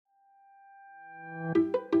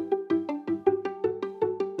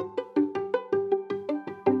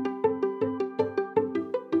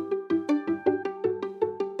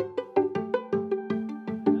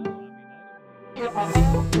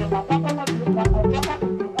Sure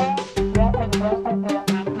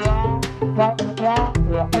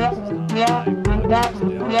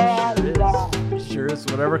is.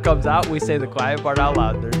 Whatever comes out, we say the quiet part out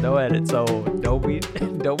loud. There's no edit, so don't be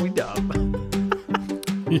dumb.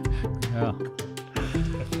 Yeah.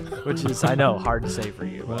 Which is, I know, hard to say for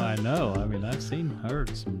you. Well, I know. I mean,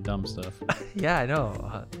 heard some dumb stuff. Yeah, I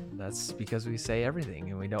know. That's because we say everything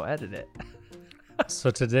and we don't edit it.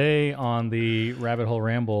 So today on the Rabbit Hole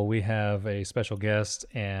Ramble, we have a special guest,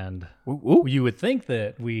 and you would think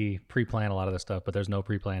that we pre-plan a lot of this stuff, but there's no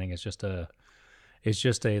pre-planning. It's just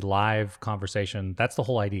a live conversation. That's the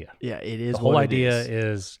whole idea. Yeah, it is. The whole idea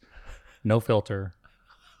is no filter,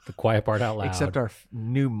 the quiet part out loud. Except our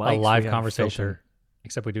new mics. A live conversation.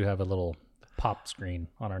 Except we do have a little pop screen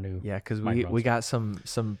on our new. Yeah, because we got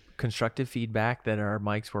some constructive feedback that our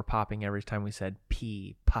mics were popping every time we said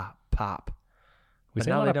pee, pop, pop. We but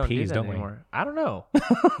say now a lot they of don't peas, do that don't anymore. we? I don't know.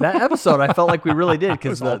 That episode, I felt like we really did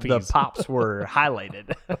because the peas. pops were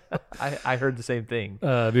highlighted. I heard the same thing.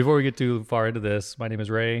 Before we get too far into this, my name is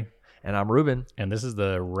Ray. And I'm Ruben. And this is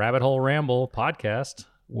the Rabbit Hole Ramble podcast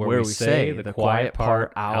where we say the quiet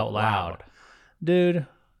part out loud. Dude,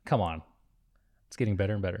 come on. It's getting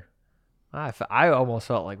better and better. I almost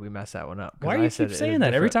felt like we messed that one up. Why do you keep saying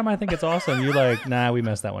that? Every time I think it's awesome, you're like, nah, we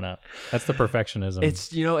messed that one up. That's the perfectionism. It's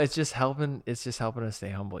just helping us stay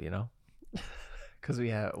humble, Because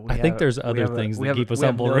I think there's other things that keep us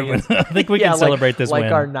humble. Millions, I think we can celebrate this win.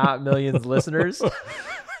 Like our not millions listeners.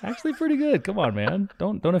 Actually pretty good. Come on, man.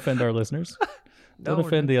 Don't offend our listeners. Don't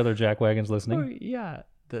offend the other jackwagons listening. Oh, yeah.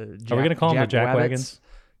 Are we going to call them the jackwagons?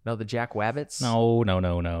 No, the jackwabbits? No.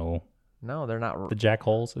 No, they're not. The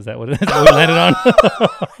jackholes? Is that what it is? That we landed on?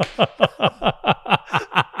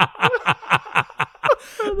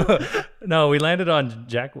 No, we landed on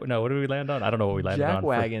No, what did we land on? I don't know what we landed on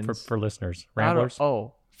for listeners. Ramblers?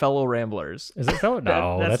 Fellow ramblers. Is it fellow?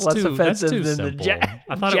 No, that's less offensive than simple. the jackholes.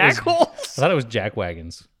 I thought it was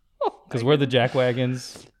jackwagons. Because we're the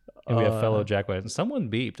jackwagons. And we have fellow jackwagons.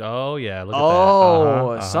 Someone beeped. Oh, yeah. Look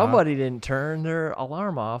at that. Somebody didn't turn their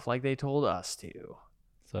alarm off like they told us to.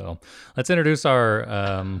 So let's introduce our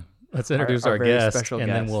guest, and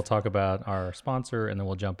then we'll talk about our sponsor, and then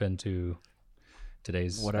we'll jump into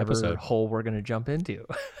today's episode. Hole we're going to jump into.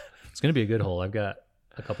 It's going to be a good hole. I've got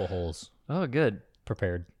a couple holes. Oh, good.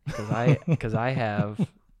 Prepared. Because I have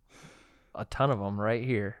a ton of them right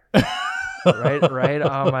here. right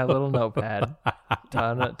on my little notepad.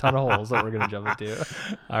 Ton of holes that we're going to jump into.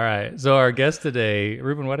 All right. So our guest today,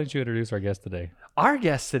 Ruben, why don't you introduce our guest today? Our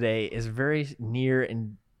guest today is very near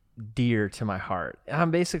and dear to my heart.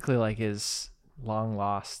 I'm basically like his long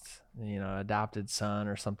lost, adopted son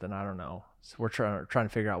or something. I don't know. So we're trying to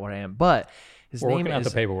figure out what I am. But his name working out is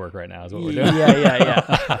the paperwork right now is what we're doing. Yeah.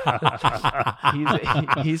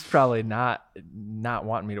 He's probably not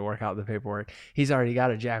wanting me to work out the paperwork. He's already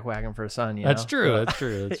got a jackwagon for a son. That's true. That's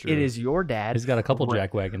true. It is your dad. He's got a couple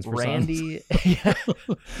jackwagons for Randy.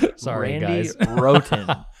 Sorry, Randy guys.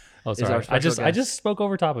 Roten. Oh, sorry. I just spoke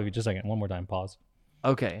over top of you. Just a second. One more time. Pause.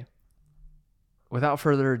 Okay. Without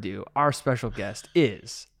further ado, our special guest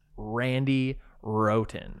is Randy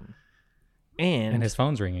Roten. And his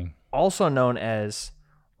phone's ringing. Also known as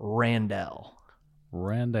Randell.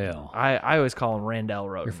 I always call him Randell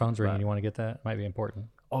Roten. Your phone's ringing. You want to get that? Might be important.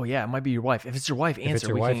 Oh, yeah. It might be your wife. If it's your wife, answer. If it's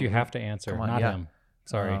your wife, you have to answer. Not him.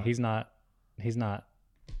 Sorry. Uh-huh. He's not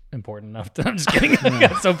important enough. I'm just kidding.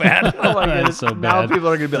 That's so bad. Oh my goodness. So now bad. people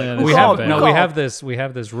are gonna be like, we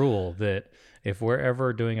have this rule that if we're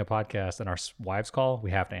ever doing a podcast and our wives call,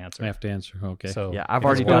 we have to answer. We have to answer. Okay. So yeah, I've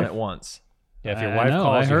already done it once. Yeah, if your wife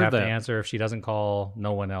calls, you have to answer. If she doesn't call,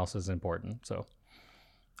 no one else is important. So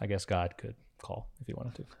I guess God could call if he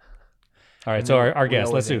wanted to. All right, so our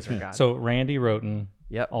guest, let's do it. So Randy Roten,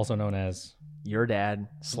 also known as your dad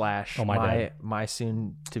 / my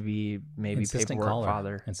soon to be maybe paperwork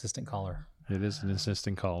father. Insistent caller. It is an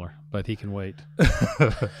insistent caller, but he can wait.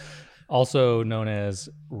 Also known as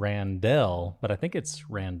Randell, but I think it's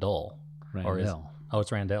Randall. Randell.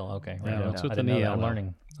 It's Randell. Okay. Yeah, I didn't know that. I'm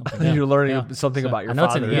learning something. You're learning something about your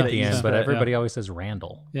father. I know it's an E at the end, but everybody always says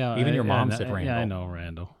Randall. Yeah. Even your mom said Randall. Yeah, I know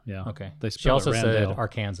Randall. Yeah. Okay. She also said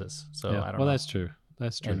Arkansas. So I don't know. Well, that's true.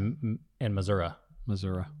 That's true. And Missouri.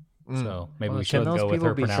 So maybe we shouldn't go with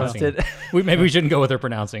her pronouncing. Maybe we shouldn't go with her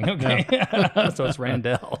pronouncing. Okay. So it's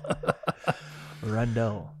Randell.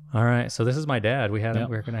 Randell. All right. So this is my dad. We're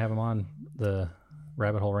going to have him on the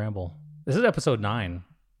Rabbit Hole Ramble. This is episode 9.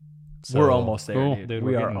 So, we're almost there, dude.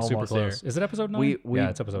 We are getting super close. Is it episode 9? Yeah,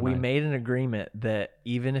 it's episode 9. We made an agreement that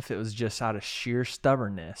even if it was just out of sheer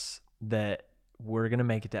stubbornness, that we're going to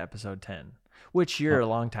make it to episode 10. which you're a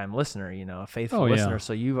longtime listener, a faithful Oh, yeah. listener.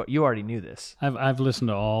 So you already knew this. I've listened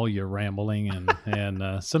to all your rambling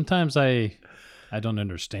and sometimes I don't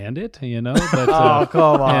understand it, but Oh,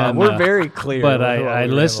 come on. and, We're very clear. but with I what we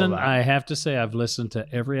ramble listen. about. I have to say I've listened to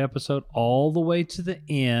every episode all the way to the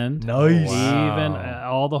end. Nice. Even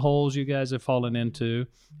Wow. all the holes you guys have fallen into,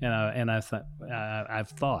 and I've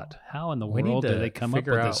thought, how in the We need world to do they come up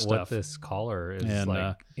figure with out this what stuff? this caller is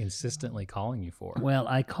And, insistently calling you for. Well,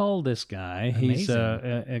 I called this guy. He's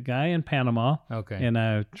a guy in Panama, Okay. and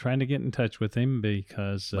I'm trying to get in touch with him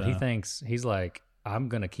because. But he thinks he's like, I'm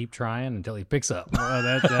gonna keep trying until he picks up. Well,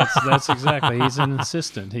 that's exactly. He's an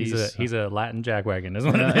insistent. He's a Latin jackwagon, is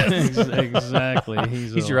what it is. Exactly.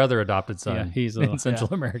 He's your other adopted son. Yeah, he's in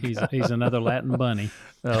Central America. He's another Latin bunny.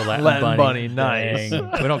 Latin bunny. Nice.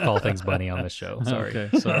 Dang. We don't call things bunny on this show. Sorry.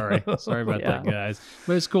 Okay, sorry about Yeah. that, guys.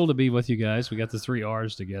 But it's cool to be with you guys. We got the 3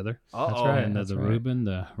 R's together. Uh-oh. right. And That's the right. Reuben,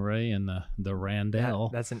 the Ray, and the Randall.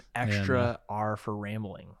 That's an extra R for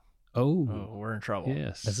rambling. Oh, Oh, we're in trouble.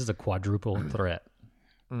 yes. This is a quadruple threat.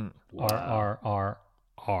 Mm.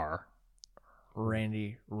 R.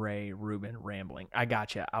 Randy, Ray, Ruben, rambling. I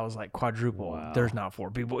gotcha. I was like quadruple. There's not 4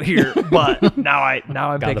 people here, but now I'm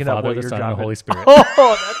God picking the up Father, what the you're Son, and the dropping. Holy Spirit.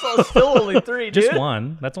 Oh, that's still only 3, dude. Just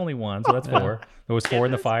one. That's only one, so that's 4. There was 4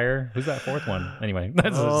 in the fire. Who's that 4th one? Anyway,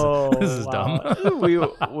 this is wow. dumb. we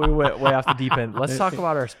went way off the deep end. Let's talk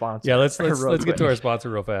about our sponsor. Yeah, let's real get to quick. our sponsor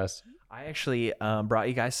real fast. I actually brought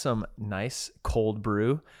you guys some nice cold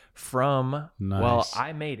brew from. Nice. Well,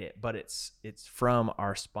 I made it, but it's from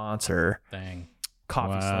our sponsor, Dang.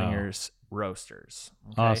 Coffee Wow. Slingers Roasters.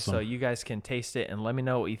 Okay, Awesome. so you guys can taste it and let me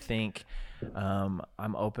know what you think. I'm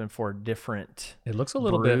open for different. It looks a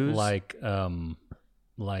little brews. bit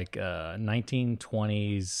like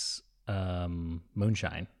 1920s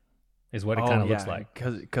moonshine is what it kind of looks like.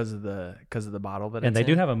 because of the bottle that. And it's they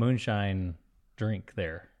do in. have a moonshine drink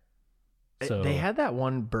there. So They had that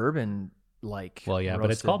one bourbon well, yeah, but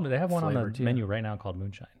it's roasted called. They have one on flavor, the too. menu right now called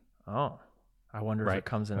moonshine. Oh, I wonder if Right. it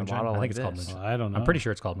comes in Moonshine? a bottle I think like it's called this. moonshine. Well, I don't know. I'm pretty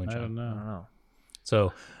sure it's called I moonshine. don't I know. don't know.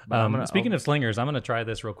 So, But I'm gonna- speaking of slingers, I'm gonna try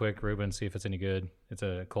this real quick, Ruben. See if it's any good. It's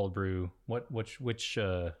a cold brew. Which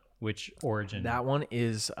origin? That one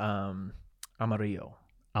is Amarillo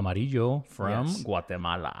Amarillo from Yes.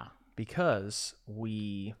 Guatemala. because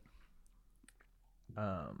we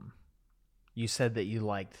you said that you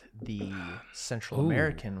liked the Central Ooh.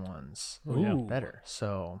 American ones Ooh. better.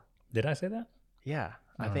 So Did I say that? yeah,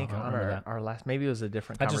 I don't think know. I don't on remember that. our last, maybe it was a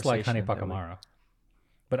different I just like honey conversation that we- pacamara.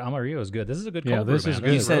 But Amarillo is good. This is a good Yeah, cold this brew, is man.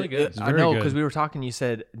 good. You This is said really good. It's I very know good. because we were talking. You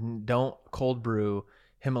said don't cold brew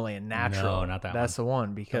Himalayan natural. No, not that That's the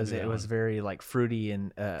one because do it that was one. very like fruity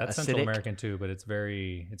and That's acidic. Central American too, but it's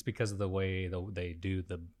because of the way they do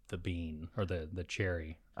the bean or the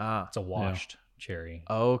cherry. Ah, It's a washed cherry.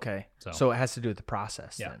 oh, okay. So- So it has to do with the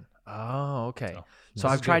process Yeah. then. Oh, okay. So, So this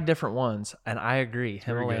I've is tried good. different ones, and I agree.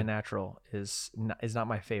 very Himalayan good. Natural is not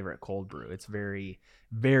my favorite cold brew. It's very,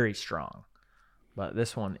 very strong, but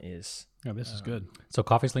this one is Yeah, this is good. So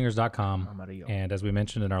coffeeslingers.com. Amarillo. And as we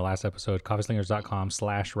mentioned in our last episode,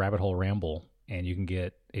 coffeeslingers.com/rabbithole-ramble, and you can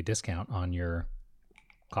get a discount on your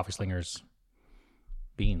Coffee Slingers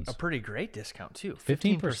beans. a pretty great discount too.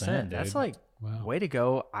 15%, That's dude. like Wow. way to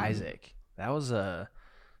go, Isaac. That was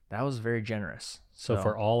very generous. So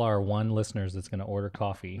for all our one listeners that's going to order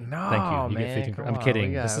coffee, No, thank you. You man, get 15%. come I'm on, kidding.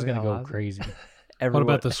 we got- This is we going to got go lots of- crazy. What everyone,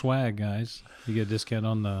 about the swag, guys? You get a discount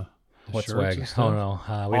on the What shirts swag? and stuff? Oh no,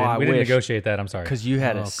 we I didn't wish. negotiate that. I'm sorry. Because you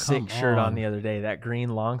had Oh, a sick come shirt on on. the other day, that green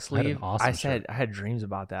long I had an sleeve. awesome I said I had dreams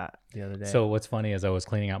about that the other day. So what's funny is I was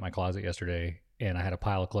cleaning out my closet yesterday, and I had a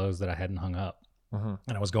pile of clothes that I hadn't hung up, Mhm.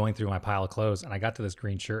 and I was going through my pile of clothes, and I got to this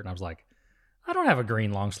green shirt, and I was like, I don't have a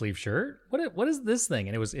green long sleeve shirt. What is this thing?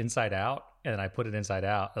 And it was inside out, and I put it inside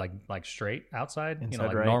out, like straight outside, Inside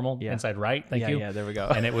like right? normal, Yeah. inside right. Thank yeah, you. yeah, there we go.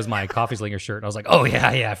 And it was my Coffee Slinger shirt. And I was like, oh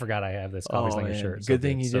yeah, I forgot I have this Coffee Slinger man. shirt. So Good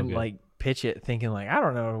thing you so didn't good. like pitch it thinking like I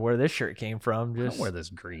don't know where this shirt came from. I Just don't wear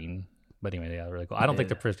this green. But anyway, yeah, really cool. I don't think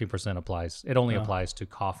the 15% applies. It only No. applies to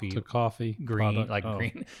coffee To coffee green, product? Oh.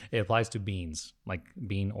 green. It applies to beans, like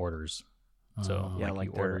bean orders. So Oh. yeah, like like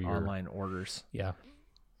you their order your online orders. yeah.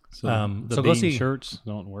 So, So the go bean see- shirts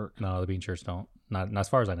don't work. No, the bean shirts don't. Not as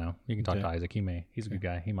far as I know. You can talk Okay. to Isaac. He may. He's a good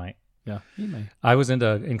guy. He might. Yeah, you may. I was in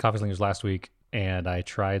Coffee Slingers last week, and I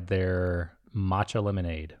tried their matcha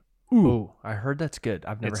lemonade. Ooh, I heard that's good.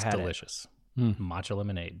 I've never It's had delicious. Mm. Matcha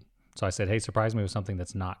lemonade. So I said, hey, surprise me with something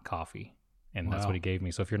that's not coffee. And that's Wow. what he gave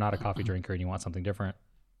me. So if you're not a coffee drinker and you want something different,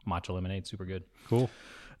 matcha lemonade, super good. Cool.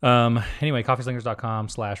 Anyway,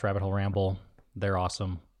 coffeeslingers.com/rabbithole-ramble. They're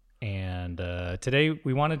awesome. And today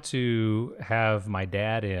we wanted to have my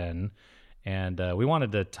dad in, and we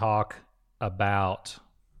wanted to talk about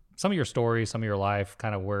some of your stories, some of your life,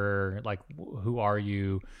 kind of where, like, who are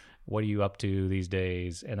you? What are you up to these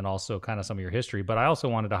days? And then also kind of some of your history. But I also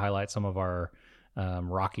wanted to highlight some of our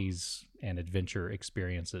Rockies and adventure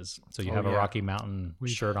experiences. So you have a Rocky Mountain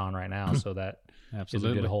shirt on right now, so that is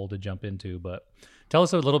a good hole to jump into. But tell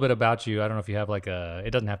us a little bit about you. I don't know if you have like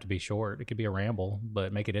it doesn't have to be short. It could be a ramble,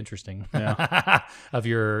 but make it interesting. Yeah. Of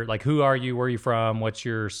your, like, who are you? Where are you from? What's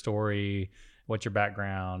your story? What's your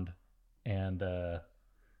background? And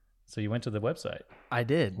so you went to the website. I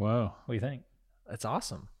did. Wow. What do you think? It's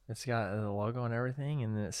awesome. It's got the logo and everything,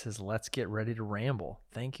 and then it says, "Let's get ready to ramble."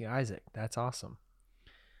 Thank you, Isaac. That's awesome.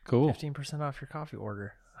 Cool. 15% off your coffee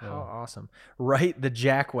order. How awesome. Write the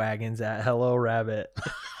jack wagons at Hello Rabbit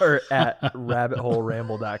or at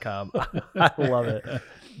rabbitholeramble.com. I love it.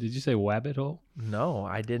 Did you say wabbit hole? No,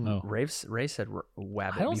 I didn't. Oh. Ray said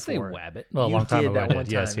wabbit. I don't say before. wabbit. Well, a You long time did ago. that I one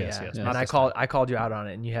did. Yes, time, yes, yeah. yes. And Not I this time. called you out on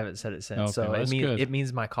it, and you haven't said it since. Okay, So well, that's good. it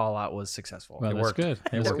means my call out was successful. Well, It that's worked. good.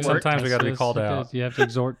 That's worked. good. Sometimes we gotta be called That's out. good. You have to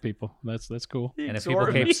exhort people. That's cool. And if people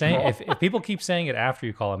keep saying, if people keep saying it after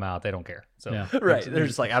you call them out, they don't care. So Yeah. Right, they're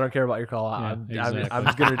just like, I don't care about your call out. Yeah, I'm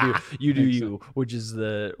exactly. gonna do you do you, which is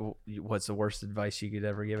what's the worst advice you could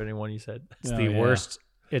ever give anyone? You said it's Oh, the yeah. worst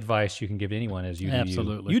advice you can give anyone is you do you.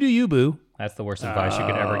 Absolutely. You do you, boo. That's the worst advice you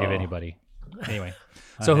could ever give anybody. Anyway,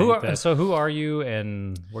 so who are you,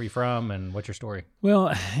 and where are you from, and what's your story?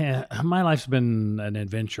 Well, my life's been an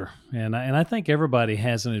adventure, and I think everybody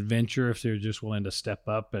has an adventure if they're just willing to step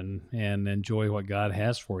up and enjoy what God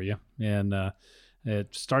has for you. And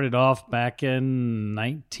it started off back in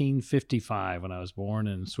 1955 when I was born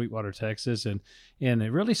in Sweetwater, Texas, and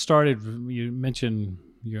it really started. You mentioned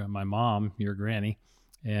my mom, your granny,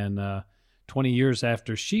 and 20 years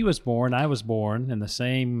after she was born, I was born, and the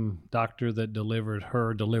same doctor that delivered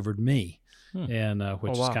her delivered me, and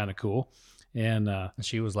which is kind of cool. And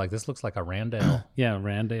she was like, "This looks like a Randale." Yeah,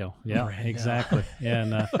 Randale. Yeah, exactly.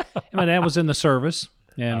 And my dad was in the service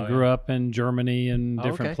and grew up in Germany and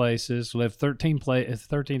different places. Lived 13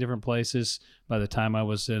 different places by the time I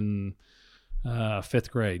was in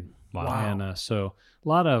 5th grade. Wow. And so a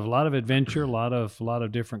lot of adventure, a lot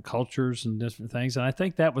of different cultures and different things. And I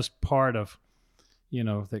think that was part of,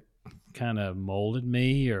 that kind of molded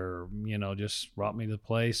me, or just brought me to the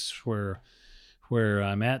place where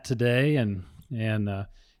I'm at today. And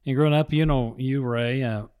growing up, you,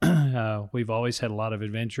 Ray, we've always had a lot of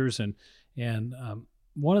adventures, and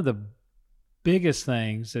one of the biggest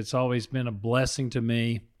things that's always been a blessing to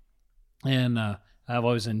me, and I've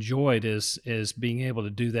always enjoyed is being able to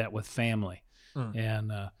do that with family.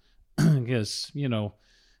 And because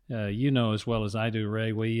as well as I do,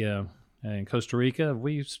 Ray, we in Costa Rica,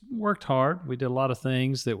 we worked hard. We did a lot of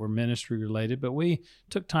things that were ministry related, but we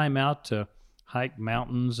took time out to hike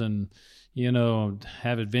mountains and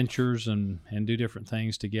have adventures and do different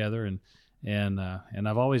things together. And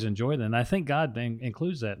I've always enjoyed it. And I think God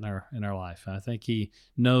includes that in our life. I think He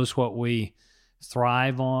knows what we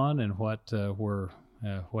thrive on and what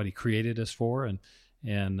He created us for.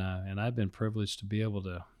 And I've been privileged to be able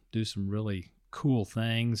to do some really cool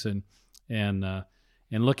things. And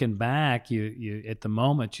looking back, you at the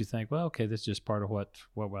moment you think, well, okay, this is just part of what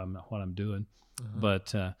I'm doing.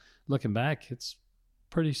 But looking back, it's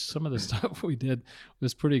some of the stuff we did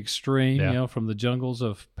was pretty extreme. From the jungles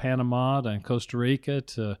of Panama and Costa Rica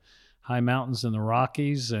to high mountains in the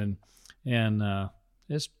Rockies, and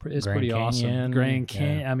it's pretty awesome. Grand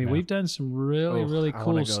Canyon. I mean, we've done some really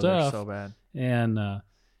cool stuff. So bad. And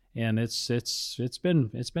it's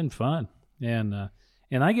been fun. And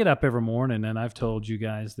I get up every morning, and I've told you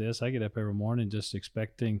guys this. I get up every morning just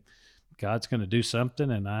expecting God's going to do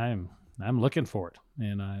something, and I'm looking for it,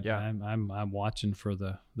 and I'm watching for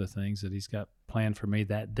the things that He's got planned for me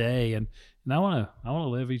that day, and I want to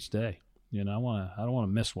live each day. I don't want to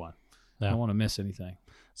miss one. I don't want to miss anything.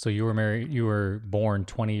 So you were born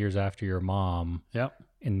 20 years after your mom. Yep.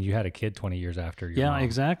 And you had a kid 20 years after your mom. Yeah,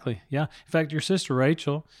 exactly. Yeah. In fact, your sister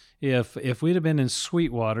Rachel, if we'd have been in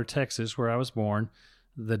Sweetwater, Texas, where I was born,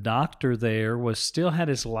 the doctor there still had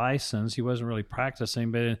his license. He wasn't really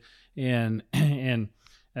practicing, but in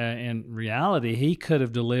reality, he could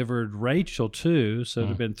have delivered Rachel too. So it'd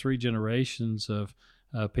have been 3 generations of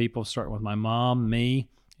people, starting with my mom, me,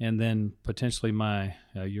 and then potentially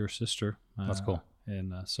your sister. That's cool.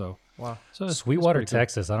 And wow. So Sweetwater, it's pretty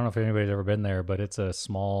Texas. I don't know if anybody's ever been there, but it's a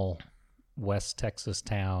small West Texas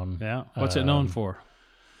town. cool. Yeah. What's it known for?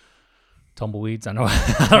 tumbleweeds. I know.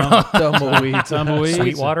 I don't know. Tumbleweeds.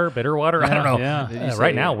 Sweet water, bitter water. I don't know. Yeah.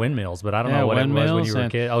 Right now, windmills, but I don't know what it was when you were a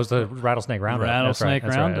kid. Oh, it was the rattlesnake roundup. Rattlesnake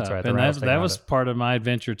roundup. That's right. And that was part of my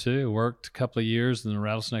adventure too. Worked a couple of years in the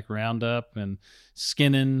rattlesnake roundup and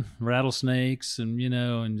skinning rattlesnakes and,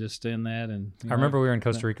 and just in that. And I remember we were in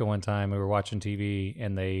Costa Rica one time. We were watching TV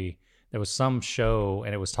and there was some show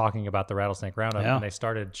and it was talking about the rattlesnake roundup and they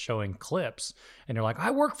started showing clips and they're like,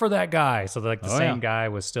 I work for that guy. So like the same guy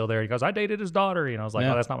was still there. He goes, I dated his daughter. I was like,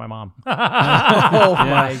 oh, that's not my mom. Oh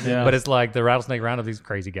my God. But it's like the rattlesnake roundup. These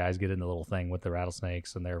crazy guys get in the little thing with the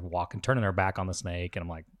rattlesnakes and they're turning their back on the snake. And I'm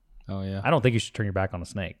like, oh yeah, I don't think you should turn your back on a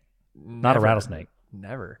snake. Not a rattlesnake.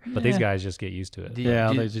 Never. But these guys just get used to it. They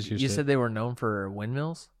just used You to said they were known for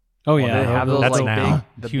windmills? Oh Well, yeah, they have those that's like now.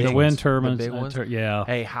 big, Huge the ones. wind turbines. The big ones? Yeah.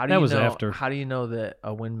 Hey, how do That you was know? after. How do you know that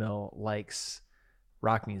a windmill likes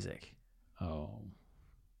rock music? Oh.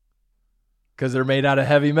 Because they're made out of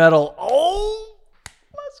heavy metal. Oh,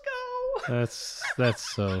 let's go. That's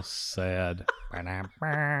so sad.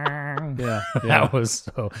 Yeah, Yeah. that was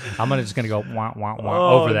so. I'm just gonna go wah wah wah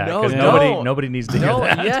Oh, over that no, because no. nobody needs to hear No,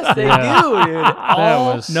 that. yes, they Yeah. do, dude.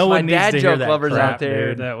 All was- No my one needs dad to hear joke that lovers crap, out there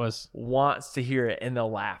dude. That was. wants to hear it and they'll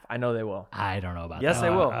laugh. I know they will. I don't know about Yes, that. they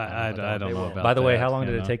will. I don't They know will. about By the way, that, how long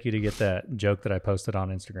did you it know. take you to get that joke that I posted on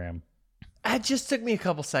Instagram? It just took me a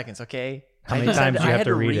couple seconds. Okay. How many times do you I have had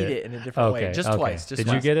to read it? it in a different way. Just okay. twice. Did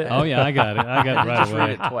you get it? Oh yeah, I got it. I got it right Just read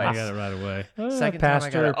away. it twice. I got it right away. Second pastor,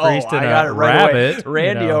 time I got it. priest, I and got a it right rabbit. away.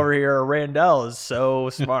 Randy you know. over here, Randell, is so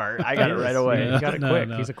smart. I got it right away. You got it No, quick.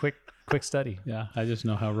 no. He's a quick study. Yeah, I just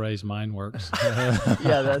know how Ray's mind works.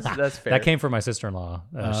 Yeah, that's fair. That came from my sister-in-law.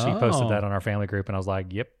 She posted Oh. that on our family group, and I was like,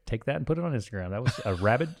 "Yep, take that and put it on Instagram." That was a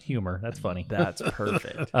rabid humor. That's funny. That's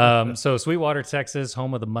perfect. So Sweetwater, Texas,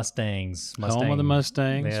 home of the Mustangs. Home of the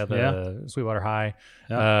Mustangs. Yeah, the Sweetwater High.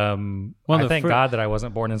 Yeah. I thank God that I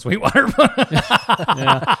wasn't born in Sweetwater.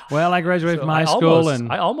 Yeah. Well, I graduated from high school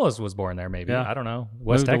and I almost was born there. Maybe Yeah. I don't know.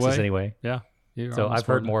 West Moved Texas away. anyway. yeah. You're So almost I've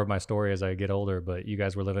heard born- more of my story as I get older. But you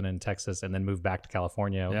guys were living in Texas and then moved back to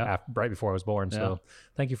California Yeah. right before I was born. So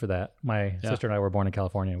thank you for that. My sister and I were born in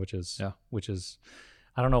California, which is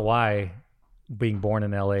I don't know why being born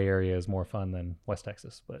in the LA area is more fun than West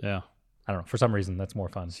Texas, but Yeah. I don't know. For some reason, that's more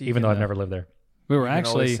fun, So you even can, though I've never lived there. We were You can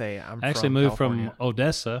always actually say, "I'm actually from moved California." from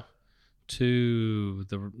Odessa to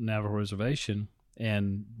the Navajo Reservation,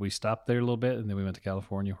 and we stopped there a little bit, and then we went to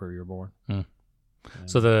California where you were born.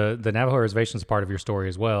 So the Navajo Reservation is part of your story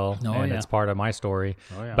as well, Oh, and yeah. it's part of my story.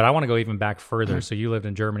 Oh yeah. But I want to go even back further. So you lived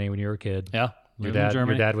in Germany when you were a kid. Yeah. Your lived in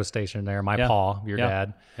Germany. dad was stationed there. My Yeah. pa, your Yeah.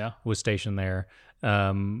 dad, Yeah. was stationed there.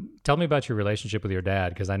 Tell me about your relationship with your dad,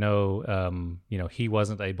 because I know he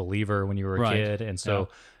wasn't a believer when you were a Right. kid, and so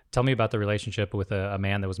tell me about the relationship with a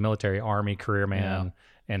man that was military, Army, career man,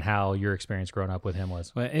 and how your experience growing up with him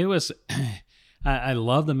was. Well, it was. I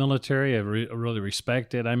love the military. I really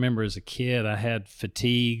respect it. I remember as a kid, I had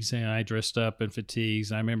fatigues, and I dressed up in fatigues.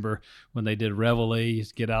 And I remember when they did reveille, you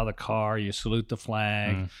get out of the car, you salute the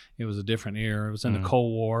flag. It was a different era. It was in the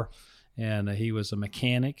Cold War, and he was a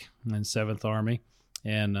mechanic in 7th Army,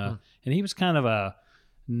 and he was kind of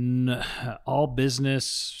all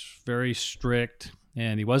business, very strict.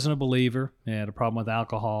 And he wasn't a believer. He had a problem with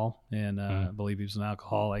alcohol, and I believe he was an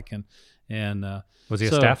alcoholic. And Was he a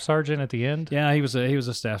so- staff sergeant at the end? yeah, he was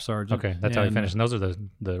a staff sergeant. Okay, that's how he And, finished. And those are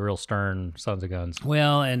the real stern sons of guns.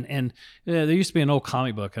 Well, and there used to be an old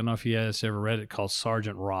comic book. I don't know if you guys ever read it, called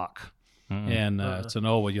Sergeant Rock. And it's an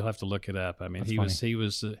old one. You'll have to look it up. I mean, he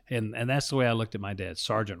was, and that's the way I looked at my dad,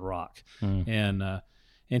 Sergeant Rock.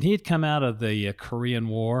 And he had come out of the Korean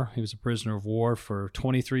War. He was a prisoner of war for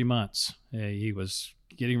 23 months. He was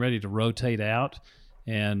getting ready to rotate out,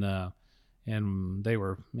 and they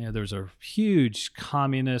were, there was a huge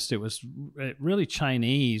communist. It was really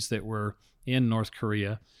Chinese that were in North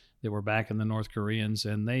Korea, that were backing the North Koreans,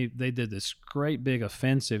 and they did this great big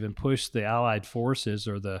offensive and pushed the Allied forces,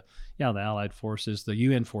 or the Allied forces, the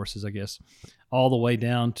UN forces, I guess, all the way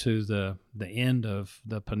down to the end of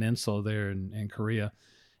the peninsula there in Korea.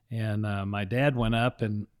 And my dad went up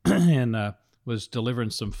and was delivering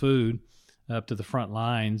some food up to the front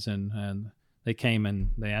lines, and they came and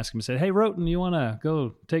they asked him and said, "Hey, Roten, you want to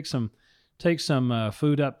go take some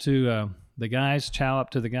food up to the guys, chow up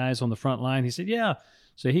to the guys on the front line?" He said, "Yeah."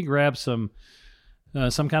 So he grabbed some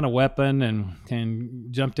kind of weapon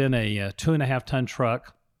and jumped in a 2.5-ton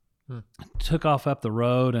truck, took off up the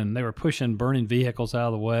road, and they were pushing burning vehicles out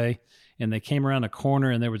of the way. And they came around a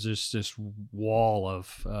corner, and there was just this wall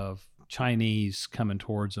of Chinese coming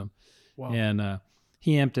towards them. Wow. And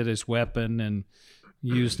he emptied his weapon and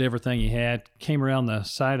used everything he had, came around the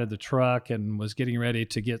side of the truck and was getting ready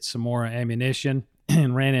to get some more ammunition,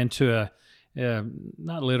 and ran into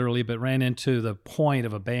not literally, but ran into the point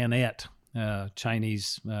of a bayonet.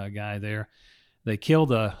 Chinese guy there. They killed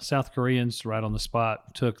the South Koreans right on the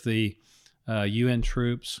spot. Took the UN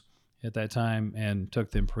troops at that time and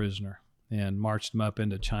took them prisoner and marched them up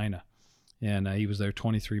into China. And he was there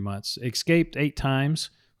 23 months. Escaped 8 times.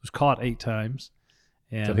 Was caught 8 times.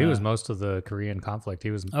 And, so he was most of the Korean conflict.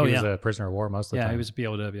 He was a prisoner of war most of the time. Yeah, he was a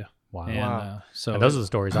POW. Wow. And, so and those are the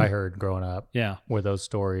stories I heard growing up. Yeah. Were those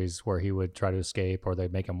stories where he would try to escape, or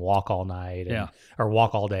they'd make him walk all night or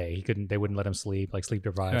walk all day. They wouldn't let him sleep, like sleep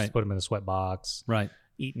deprived, right. Put him in a sweat box. Right.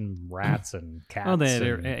 Eating rats and cats. Oh, they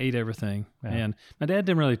ate everything. Yeah. And my dad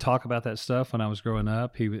didn't really talk about that stuff when I was growing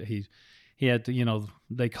up. He had to,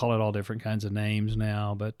 they call it all different kinds of names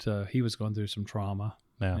now, but he was going through some trauma.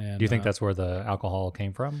 Yeah. And, do you think that's where the alcohol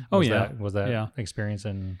came from? Was that experience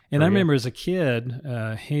in And Korea? I remember as a kid,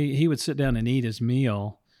 he would sit down and eat his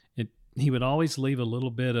meal. He would always leave a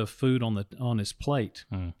little bit of food on his plate.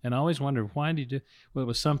 And I always wondered, why did he do? Well, it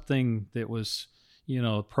was something that was,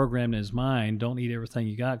 programmed in his mind. Don't eat everything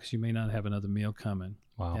you got because you may not have another meal coming.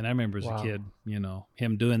 Wow. And I remember as a kid,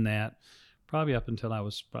 him doing that probably up until I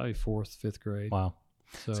was probably 4th, 5th grade. Wow.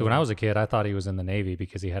 So when I was a kid, I thought he was in the Navy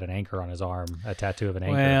because he had an anchor on his arm, a tattoo of an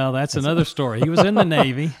anchor. Well, that's another story. He was in the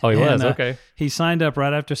Navy. Oh, he was? Okay. He signed up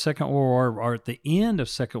right after Second World War, or at the end of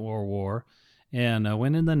Second World War, and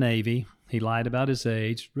went in the Navy. He lied about his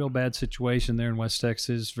age. Real bad situation there in West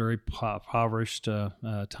Texas, very impoverished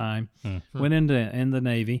time. Went in the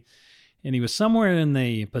Navy, and he was somewhere in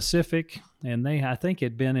the Pacific, and I think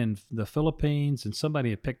had been in the Philippines, and somebody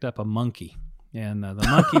had picked up a monkey. And the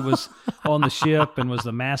monkey was on the ship and was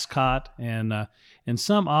the mascot. And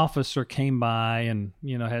some officer came by and,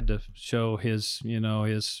 had to show his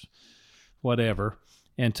whatever,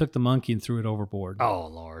 and took the monkey and threw it overboard. Oh,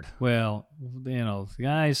 Lord. Well, the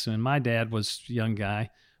guys, and my dad was a young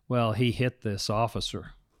guy. Well, he hit this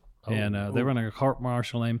officer. And they were going to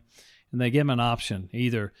court-martial him. And they gave him an option,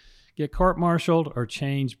 either get court-martialed or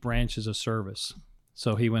change branches of service.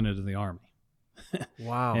 So he went into the Army.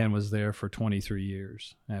 Wow. And was there for 23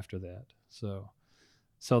 years after that.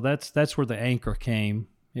 So that's where the anchor came.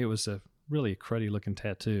 It was really a cruddy looking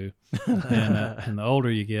tattoo. And the older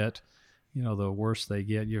you get, the worse they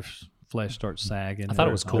get. Your flesh starts sagging. I thought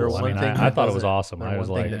it was cool. I thought it was awesome. I was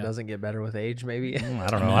like, that doesn't get better with age, maybe. I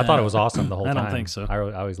don't know. I thought it was awesome the whole time. I don't think so. I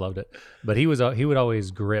always loved it. But he would always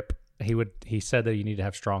grip. He said that you need to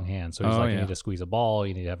have strong hands. So he's you need to squeeze a ball.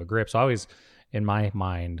 You need to have a grip. So I always, in my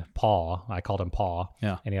mind, I called him Paw.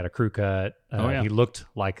 Yeah. And he had a crew cut. He looked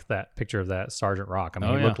like that picture of that Sergeant Rock. I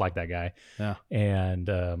mean, he looked like that guy. Yeah.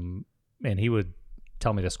 And he would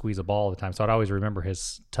tell me to squeeze a ball all the time. So I'd always remember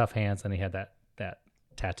his tough hands, and he had that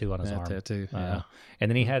tattoo on his arm. Tattoo, yeah. And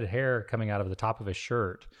then he had hair coming out of the top of his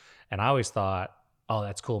shirt. And I always thought, oh,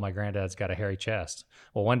 that's cool. My granddad's got a hairy chest.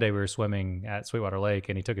 Well, one day we were swimming at Sweetwater Lake,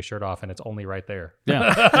 and he took his shirt off, and it's only right there.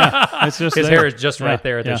 Yeah. It's just his there. hair is just right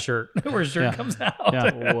there at the shirt, where his shirt comes out.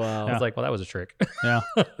 Yeah. Wow. I was like, well, that was a trick. Yeah.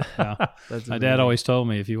 That's My dad always told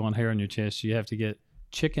me if you want hair on your chest, you have to get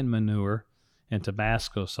chicken manure and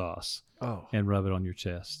Tabasco sauce and rub it on your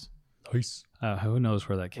chest. Nice. Who knows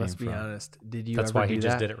where that came Let's from? be honest. Did you? That's ever why he do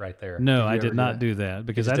just that? did it right there. No, I did not do that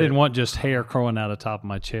because I didn't want just hair growing out of the top of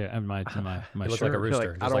my chair, my He shirt. looked like a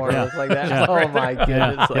rooster. I Just don't like want to that. look like that. Oh my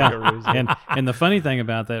goodness, like a rooster. And the funny thing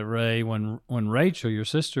about that, Ray, when Rachel, your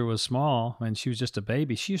sister, was small and she was just a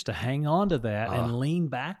baby, she used to hang on to that and lean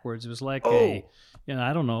backwards. It was like I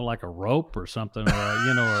don't know, like a rope or something, or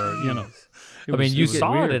I mean, you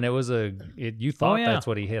saw weird. it, and it was you thought yeah. that's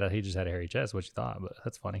what he hit. He just had a hairy chest, what you thought, but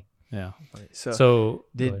that's funny. Yeah. So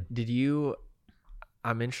did you?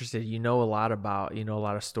 I'm interested. You know a lot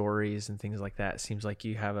of stories and things like that. It seems like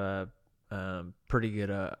you have a pretty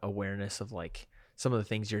good awareness of like some of the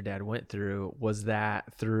things your dad went through. Was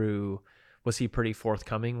he pretty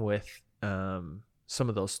forthcoming with some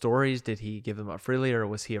of those stories? Did he give them up freely, or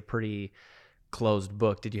was he a pretty closed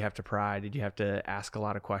book? Did you have to pry? Did you have to ask a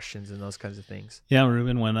lot of questions and those kinds of things? Yeah,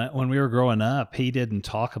 Ruben, when we were growing up, he didn't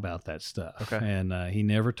talk about that stuff. Okay. And he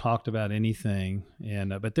never talked about anything.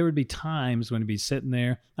 And but there would be times when he'd be sitting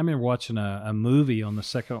there. I remember watching a movie on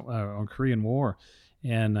the on Korean War,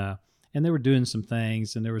 and they were doing some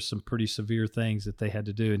things, and there were some pretty severe things that they had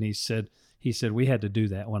to do. And he said we had to do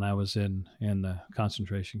that when I was in the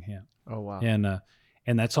concentration camp. Oh wow.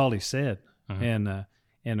 And that's all he said. Uh-huh.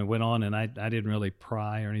 And it went on, and I didn't really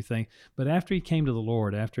pry or anything. But after he came to the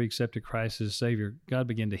Lord, after he accepted Christ as Savior, God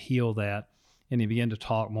began to heal that, and he began to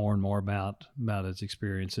talk more and more about his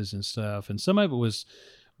experiences and stuff. And some of it was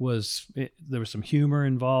there was some humor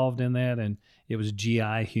involved in that, and it was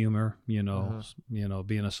GI humor, being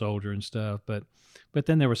a soldier and stuff. But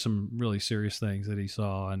then there were some really serious things that he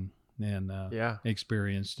saw and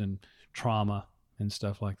experienced, and trauma and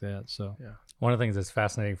stuff like that. So one of the things that's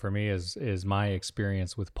fascinating for me is my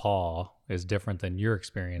experience with Paul is different than your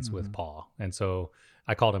experience with Paul. And so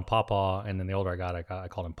I called him Pawpaw, and then the older I got, I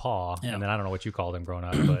called him Paw. Yeah. And then I don't know what you called him growing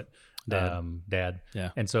up, but Dad. Yeah.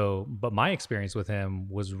 And so, but my experience with him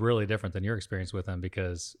was really different than your experience with him,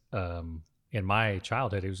 because in my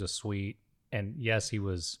childhood, he was just sweet. And yes, he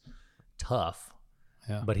was tough,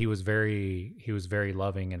 but he was very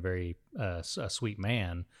loving and very a sweet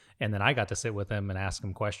man. And then I got to sit with him and ask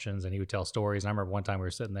him questions, and he would tell stories. And I remember one time we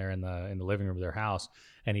were sitting there in the living room of their house,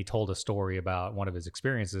 and he told a story about one of his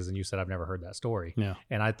experiences, and you said, "I've never heard that story." Yeah.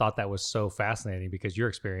 And I thought that was so fascinating, because your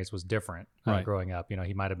experience was different growing up.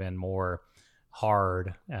 He might have been more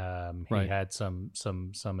hard. He had some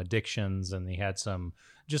addictions, and he had some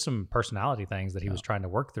personality things that he was trying to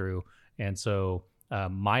work through. And so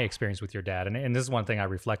my experience with your dad, and this is one thing I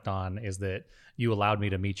reflect on, is that you allowed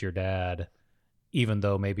me to meet your dad, even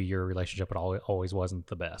though maybe your relationship always wasn't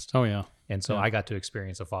the best. Oh yeah. And so I got to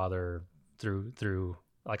experience a father through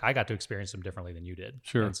like, I got to experience him differently than you did.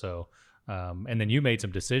 Sure. And so, and then you made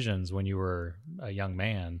some decisions when you were a young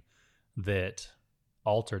man that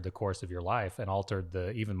altered the course of your life and altered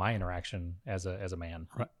even my interaction as a man.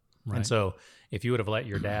 Right. And so if you would have let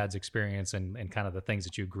your dad's experience and kind of the things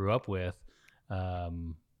that you grew up with,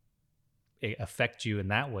 affect you in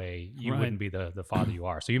that way, you wouldn't be the father you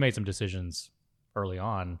are. So you made some decisions early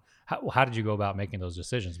on. How did you go about making those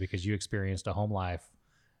decisions? Because you experienced a home life,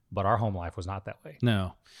 but our home life was not that way.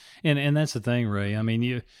 No. And that's the thing, Ray. I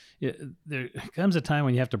mean, there comes a time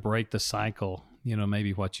when you have to break the cycle,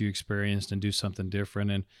 maybe what you experienced, and do something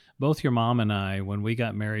different. And both your mom and I, when we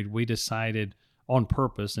got married, we decided on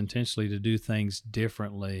purpose, intentionally, to do things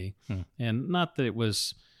differently. And not that it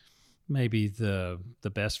was maybe the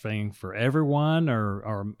best thing for everyone,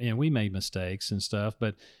 or we made mistakes and stuff,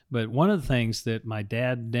 but one of the things that my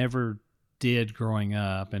dad never did growing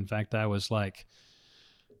up, in fact, I was like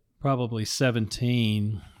probably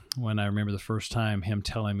 17 when I remember the first time him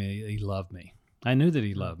telling me he loved me. I knew that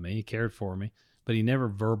he loved me, he cared for me, but he never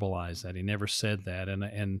verbalized that. He never said that.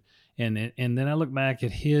 And then I look back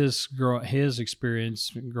at his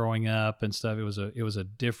experience growing up and stuff. It was a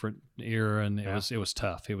different era, and it was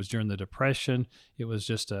tough. It was during the Depression. It was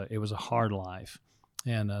it was a hard life,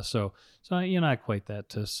 and so I equate that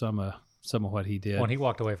to some of what he did. Well, and he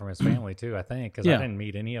walked away from his family too, I think, because I didn't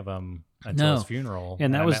meet any of them until his funeral,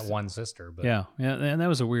 and I met one sister. But and that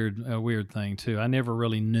was a weird thing too. I never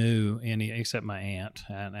really knew any except my aunt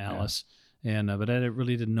Alice, but I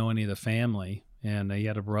really didn't know any of the family. And he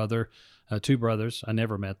had a brother, 2 brothers. I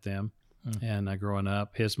never met them. And growing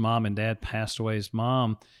up, his mom and dad passed away.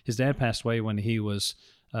 His dad passed away when he was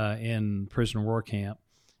in prisoner war camp.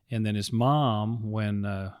 And then his mom,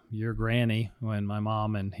 when your granny, when my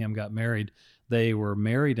mom and him got married, they were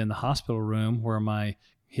married in the hospital room where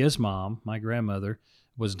his mom, my grandmother,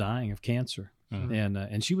 was dying of cancer.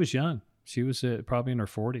 And she was young. She was probably in her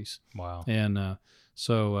 40s. Wow. And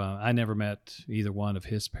so I never met either one of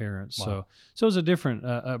his parents. Wow. So it was a different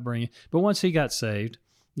upbringing. But once he got saved,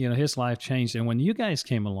 his life changed. And when you guys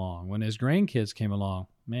came along, when his grandkids came along,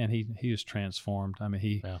 man, he was transformed. I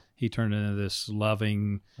mean, he turned into this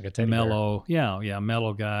loving, like mellow,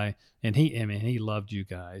 mellow guy. And he loved you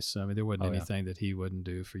guys. I mean, there wasn't anything that he wouldn't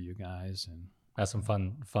do for you guys. And I had some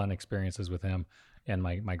fun experiences with him. And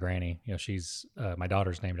my granny, she's my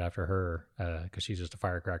daughter's named after her because she's just a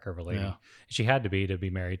firecracker of a lady. Yeah. She had to be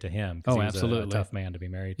married to him. Oh, he was absolutely, a tough man to be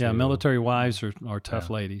married to. Yeah, military wives are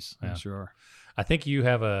tough ladies. I'm sure. I think you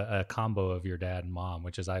have a combo of your dad and mom,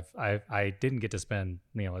 which is I didn't get to spend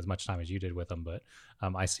as much time as you did with them, but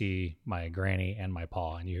I see my granny and my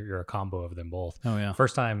pa, and you're a combo of them both. Oh yeah.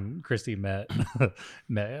 First time Christy met,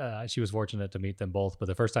 she was fortunate to meet them both, but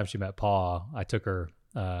the first time she met Pa, I took her.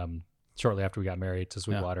 Shortly after we got married to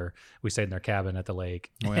Sweetwater, we stayed in their cabin at the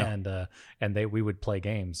lake, and we would play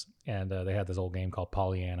games, and they had this old game called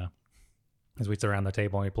Pollyanna. As we sit around the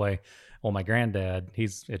table and we play. Well, my granddad,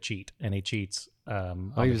 he's a cheat, and he cheats.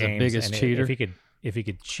 On he was the biggest cheater. If he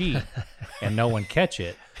could cheat and no one catch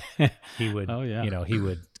it, he would. He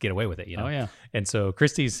would get away with it. Oh yeah. And so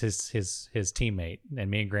Christy's his teammate,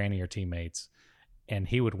 and me and Granny are teammates, and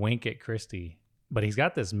he would wink at Christy but he's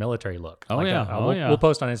got this military look. Oh, yeah. We'll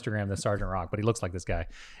post on Instagram the Sergeant Rock, but he looks like this guy.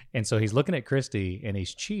 And so he's looking at Christy and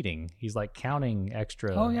he's cheating. He's like counting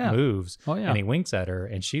extra moves. Oh, yeah. And he winks at her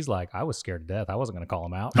and she's like, I was scared to death. I wasn't going to call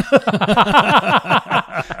him out.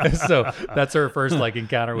 So that's her first like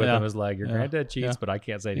encounter with him, is like, your granddad cheats, but I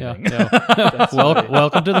can't say anything.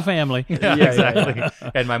 Welcome to the family. Exactly.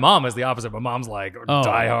 And my mom is the opposite. My mom's like,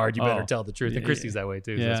 die hard. You better tell the truth. And Christy's that way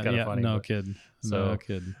too. So it's kind of funny. No kidding.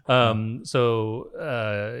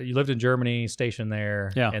 So, you lived in Germany, stationed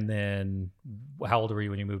there. Yeah. And then how old were you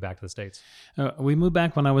when you moved back to the States? We moved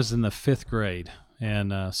back when I was in the 5th grade.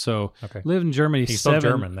 And lived in Germany. You spoke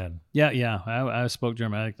German then? Yeah. I spoke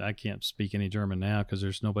German. I can't speak any German now because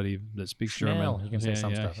there's nobody that speaks German. You can say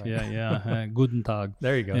some stuff. Right? Guten Tag.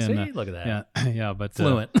 There you go. And, see, look at that. Yeah, but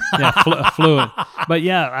fluent. Fluent. But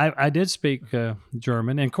yeah, I did speak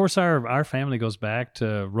German, and of course our family goes back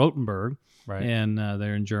to Rothenburg. Right. And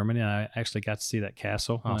they're in Germany. And I actually got to see that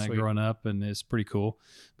castle when I growing up, and it's pretty cool.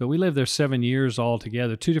 But we lived there 7 years all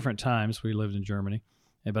together. 2 different times we lived in Germany.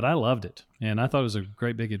 But I loved it, and I thought it was a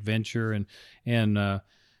great big adventure. And my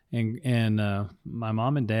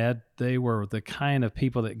mom and dad, they were the kind of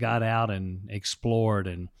people that got out and explored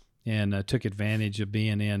and took advantage of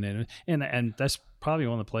being in, and that's probably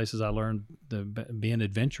one of the places I learned being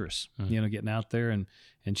adventurous. Getting out there and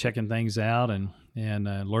checking things out and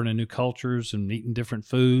learning new cultures and eating different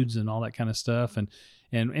foods and all that kind of stuff. And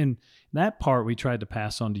that part we tried to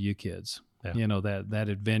pass on to you kids. Yeah. That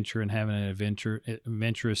adventure and having an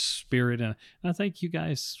adventurous spirit, and I think you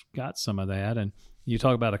guys got some of that. And you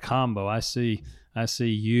talk about a combo. I see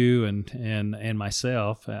you and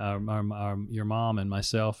myself, your mom and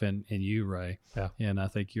myself, and you, Ray. Yeah. And I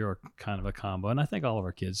think you're kind of a combo. And I think all of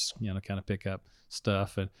our kids, kind of pick up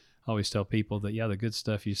stuff. And I always tell people that the good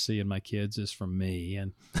stuff you see in my kids is from me,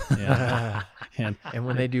 and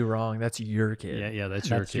when they do wrong, that's your kid. Yeah, that's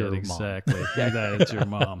your kid, exactly. That's your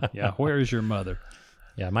mom. Yeah, where is your mother?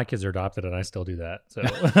 Yeah, my kids are adopted, and I still do that. So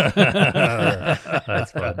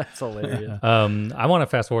that's fun. That's hilarious. I want to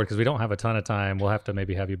fast forward because we don't have a ton of time. We'll have to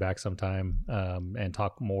maybe have you back sometime and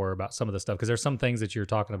talk more about some of the stuff, because there's some things that you're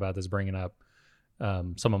talking about that's bringing up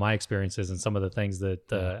some of my experiences and some of the things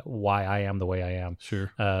that why I am the way I am.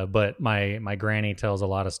 Sure. But my granny told a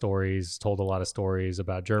lot of stories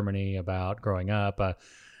about Germany, about growing up.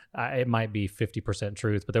 It might be 50%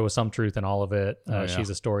 truth, but there was some truth in all of it.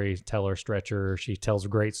 She's a storyteller, stretcher. She tells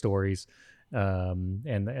great stories,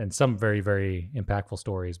 and some very, very impactful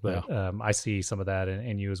stories. But I see some of that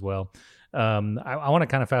in you as well. I want to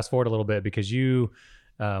kind of fast forward a little bit, because you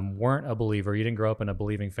weren't a believer. You didn't grow up in a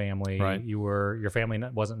believing family. Right. Your family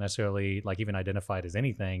wasn't necessarily like even identified as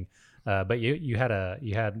anything. But you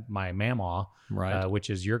had my mama, right, which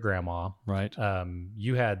is your grandma. Right.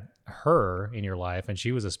 You had her in your life, and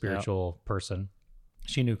she was a spiritual person.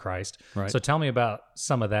 She knew Christ. Right. So tell me about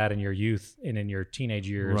some of that in your youth and in your teenage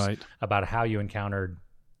years, right, about how you encountered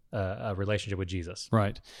a relationship with Jesus.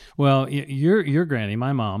 Right. Well, your granny,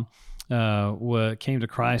 my mom, came to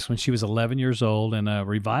Christ when she was 11 years old in a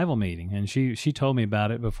revival meeting, and she told me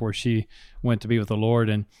about it before she went to be with the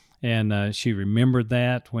Lord, and she remembered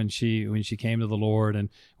that when she came to the Lord, and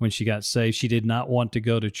when she got saved, she did not want to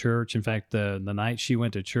go to church. In fact, the night she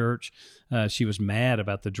went to church, she was mad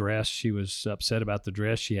about the dress. She was upset about the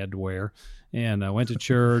dress she had to wear, and went to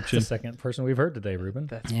church. That's the second person we've heard today, Ruben.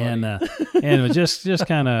 That's funny. And it was just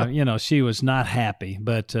kind of, she was not happy,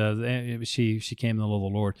 but she came to the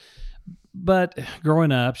Lord. But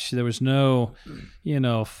growing up, there was no,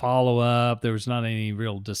 follow up. There was not any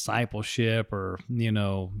real discipleship or,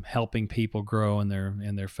 helping people grow in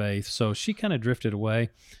their faith. So she kind of drifted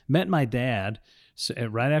away. Met my dad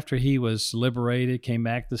right after he was liberated, came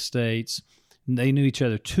back to the States. They knew each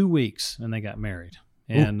other 2 weeks, and they got married.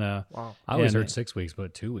 And wow, I always heard 6 weeks,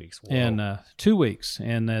 but 2 weeks. Whoa. And 2 weeks,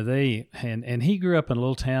 and he grew up in a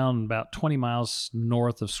little town about 20 miles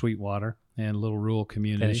north of Sweetwater, and a little rural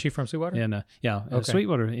community. And is she from Sweetwater? And okay.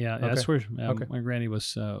 Sweetwater. Yeah, okay. That's where my granny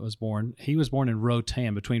was born. He was born in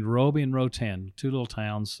Rotan, between Roby and Rotan, 2 little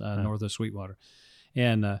towns north of Sweetwater,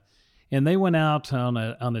 and they went out on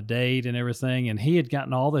a date and everything, and he had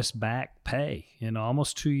gotten all this back pay,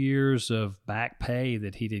 almost 2 years of back pay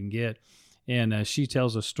that he didn't get. And she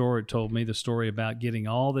told me the story about getting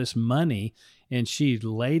all this money, and she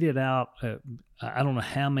laid it out, I don't know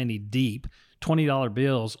how many deep, $20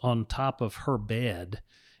 bills on top of her bed.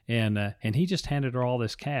 And he just handed her all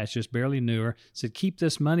this cash, just barely knew her, said, keep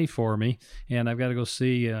this money for me, and I've got to go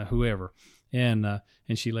see whoever. And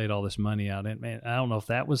she laid all this money out. And man, I don't know if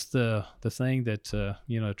that was the thing that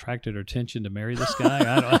attracted her attention to marry this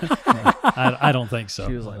guy. I don't think so.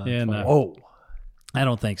 She was like, and whoa. I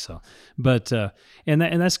don't think so. But and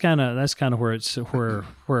that's kind of where it's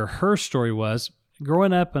where her story was.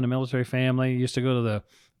 Growing up in a military family, used to go to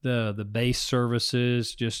the base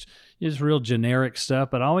services, just real generic stuff,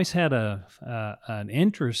 but I always had an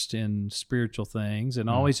interest in spiritual things and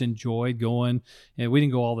always enjoyed going. And we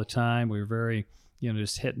didn't go all the time. We were very,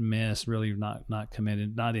 just hit and miss, really not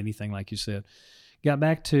committed, not anything like you said. Got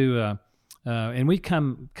back to and we'd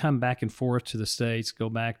come back and forth to the States, go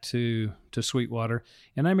back to Sweetwater.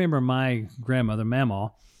 And I remember my grandmother,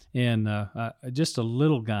 Mamaw, and just a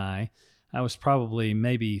little guy. I was probably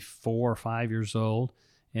maybe 4 or 5 years old,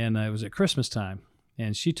 and it was at Christmas time.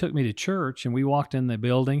 And she took me to church, and we walked in the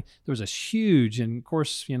building. There was a huge, and of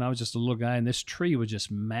course, I was just a little guy, and this tree was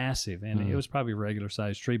just massive. And it was probably a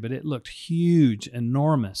regular-sized tree, but it looked huge,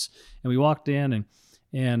 enormous. And we walked in,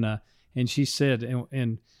 and she said,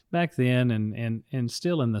 and back then, and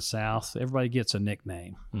still in the South, everybody gets a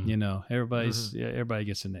nickname. Everybody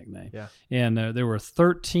gets a nickname. Yeah. And there were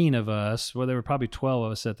 13 of us. Well, there were probably 12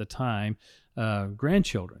 of us at the time,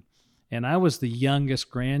 grandchildren. And I was the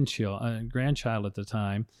youngest grandchild at the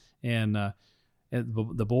time, and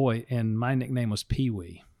the boy. And my nickname was Pee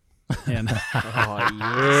Wee. And oh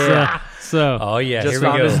yeah, just here we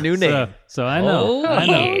found go. his new name. So I know. I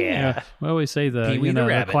know. Yeah. We always say the Pee-wee the the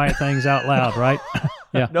rabbit. quiet things out loud, right?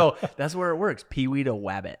 Yeah. No, that's where it works. Pee-wee to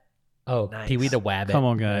Wabbit. Oh, Nice. Pee Wee the Wabbit. Come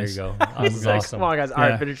on, guys. There you go. That's awesome. Come on, guys. All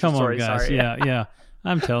right, Yeah, finish your come story. on, guys. Sorry. Yeah.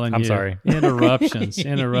 I'm telling I'm you. sorry. Interruptions.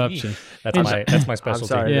 That's my specialty.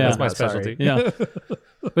 sorry. Yeah. That's my I'm sorry. specialty. Yeah.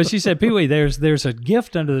 But she said, Pee Wee, there's a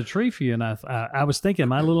gift under the tree for you. And I was thinking in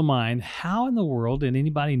my little mind, how in the world did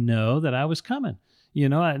anybody know that I was coming?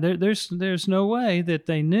 There's no way that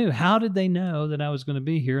they knew. How did they know that I was going to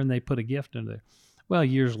be here? And they put a gift under there. Well,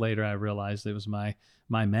 years later, I realized it was my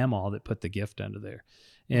mamaw that put the gift under there.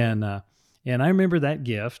 And I remember that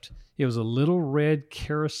gift. It was a little red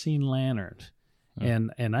kerosene lantern.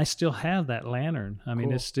 And I still have that lantern. I mean,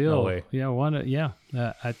 Cool. it's still, No way.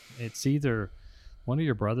 it's either one of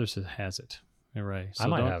your brothers that has it, Ray. So I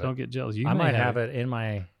might have it. don't get jealous. You I may might have it in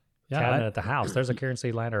my cabinet at the house. There's a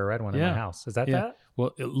kerosene lantern, a red one in my house. Is that that?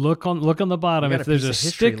 Well, look on the bottom. You got If there's piece a of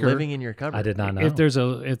history sticker, living in your cupboard. I did not know. if there's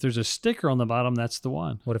a sticker on the bottom, that's the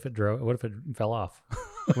one. What if it fell off?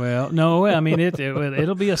 Well, no, I mean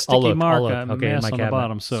it'll be a sticky look, mark, I'll look. a Okay, in mess my on the cabinet.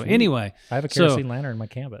 bottom. So Sweet. anyway, I have a kerosene lantern in my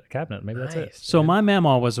cabinet. Maybe that's it. Nice. so my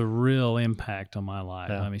mama was a real impact on my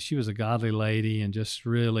life. Yeah. I mean, she was a godly lady and just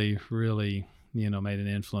really, really, made an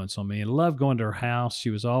influence on me. And loved going to her house. She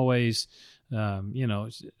was always,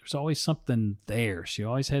 there's always something there. She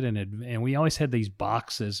always had and we always had these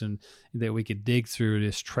boxes and that we could dig through,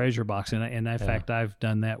 this treasure box. And in fact, I've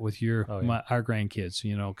done that with our grandkids,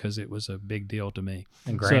 because it was a big deal to me.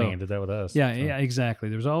 And Granny did that with us. Yeah, exactly.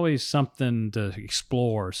 There's always something to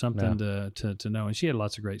explore, something to know. And she had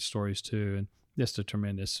lots of great stories too, and just a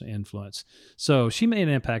tremendous influence. So she made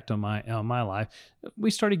an impact on my life. We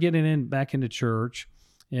started getting back into church,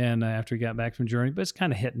 and after we got back from Journey, but it's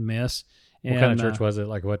kind of hit and miss. What kind of church was it?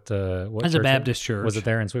 Like what? What It's church a Baptist church. Was it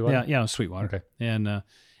there in Sweetwater? Yeah, Sweetwater. Okay.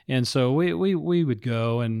 And so we would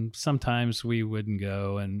go, and sometimes we wouldn't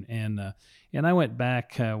go, and I went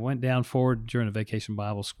down forward during a vacation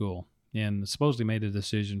Bible school, and supposedly made a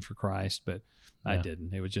decision for Christ, but I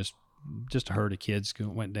didn't. It was just a herd of kids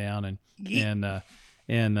went down, and Ruben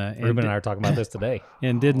and I are talking about this today.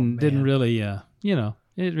 and didn't really as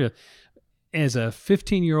a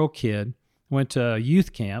 15-year-old kid went to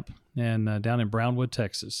youth camp and down in Brownwood,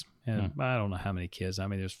 Texas. And I don't know how many kids. I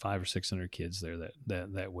mean, there's 500 or 600 kids there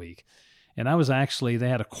that week. And I was they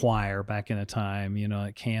had a choir back in the time,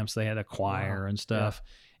 at camps, they had a choir and stuff.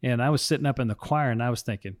 Yeah. And I was sitting up in the choir and I was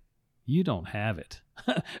thinking, you don't have it.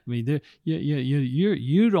 I mean,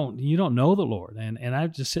 you don't know the Lord. And I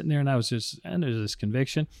was just sitting there and I was just under this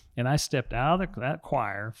conviction. And I stepped out of that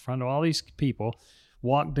choir in front of all these people,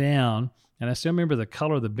 walked down, and I still remember the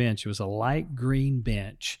color of the bench. It was a light green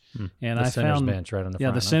bench. And The I center's found bench right on the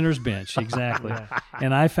front. the center's bench, exactly.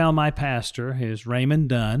 And I found my pastor, his Raymond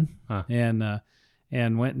Dunn, and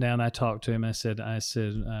went down. I talked to him. I said,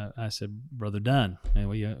 Brother Dunn, and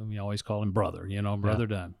we always call him brother, Brother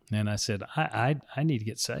Dunn. And I said, I need to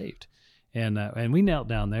get saved, and we knelt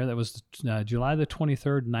down there. That was July the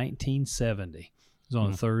 23rd, 1970. It was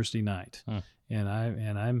on a Thursday night. And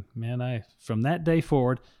I from that day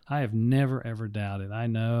forward, I have never ever doubted. I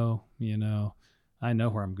know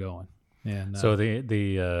where I'm going. And so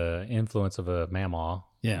the influence of a mamaw,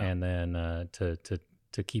 and then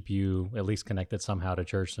to keep you at least connected somehow to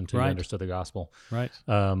church until you understood the gospel, right.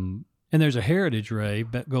 And there's a heritage, Ray,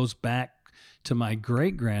 that goes back to my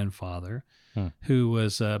great grandfather, who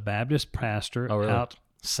was a Baptist pastor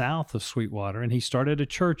south of Sweetwater, and he started a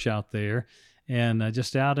church out there, and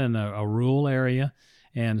just out in a rural area,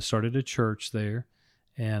 and started a church there.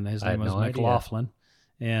 And his name was McLaughlin,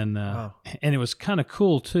 and it was kind of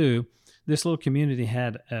cool too. This little community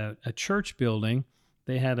had a church building.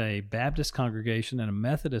 They had a Baptist congregation and a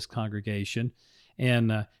Methodist congregation,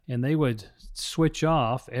 and they would switch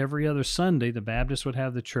off every other Sunday. The Baptists would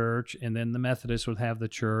have the church, and then the Methodists would have the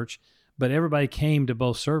church. But everybody came to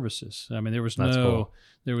both services. I mean, there was no,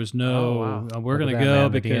 we're going to go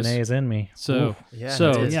because the DNA is in me. So,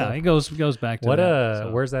 it goes back to what.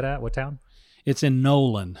 that. Where's that at? What town? It's in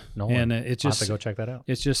Nolan. And it's I'll just have to go check that out.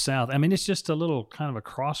 It's just south. I mean, it's just a little kind of a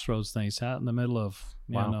crossroads thing. It's out in the middle of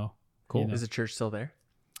Cool. Is the church still there?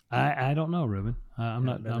 I don't know, Ruben. I'm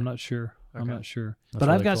not sure. Okay. I'm not sure. That's but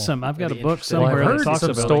really I've got cool. I've got a Maybe book interested. somewhere I've that heard talks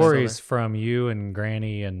some about stories from you and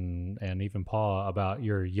Granny and even Paul about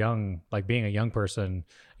your being a young person.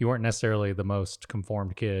 You weren't necessarily the most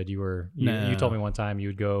conformed kid. You told me one time you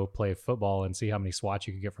would go play football and see how many swats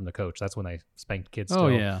you could get from the coach. That's when they spanked kids. Oh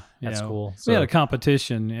still. yeah, That's cool. We had a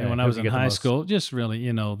competition when I was in high most? school. Just really,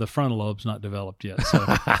 the frontal lobe's not developed yet.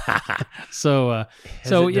 So,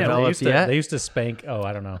 They used to spank. Oh,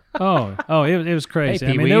 I don't know. It was crazy.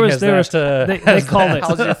 Hey, I mean, there was they called it.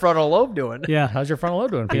 How's your frontal lobe doing? Yeah, how's your frontal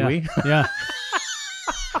lobe doing, Pee Wee? Yeah.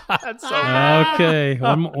 That's so okay.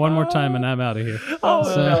 One more time and I'm out of here.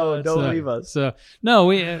 Don't leave us. So no,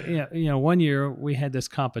 we one year we had this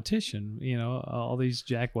competition. All these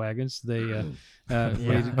jack wagons. They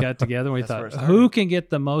we got together and we thought, who can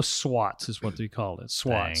get the most swats is what they called it,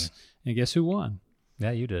 swats. Dang. And guess who won?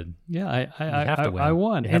 Yeah, you did. Yeah, win. I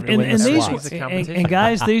won. You have to win the swats. And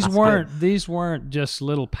guys, these weren't just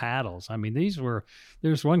little paddles. I mean,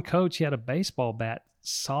 there's one coach, he had a baseball bat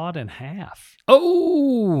sawed in half.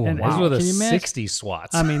 Oh, and those were the can you imagine? 60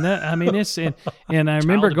 swats. I mean, it's and I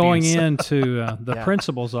remember going abuse. into the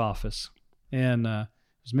principal's office, and it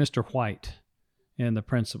was Mr. White, and the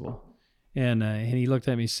principal, and he looked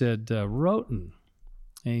at me and said, Roten.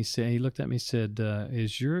 And he looked at me and said,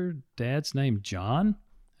 is your dad's name John?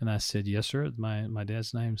 And I said, yes, sir. My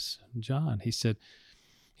dad's name's John. He said,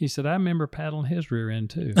 I remember paddling his rear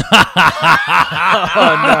end too. Oh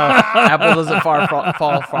no, apple doesn't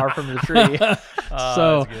fall far from the tree.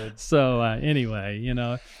 So anyway,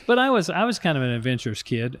 but I was kind of an adventurous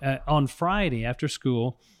kid. On Friday after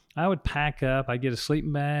school, I would pack up. I'd get a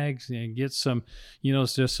sleeping bag and get some,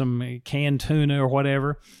 just some canned tuna or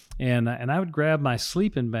whatever, and I would grab my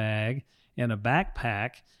sleeping bag and a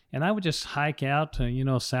backpack, and I would just hike out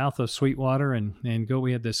to south of Sweetwater and go.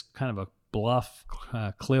 We had this kind of a bluff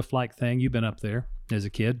cliff-like thing. You've been up there as a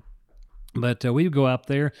kid. But we would go up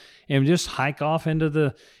there and just hike off into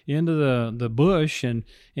the bush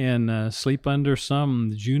and sleep under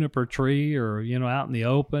some juniper tree or out in the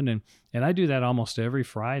open, and I do that almost every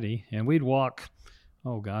Friday. And we'd walk,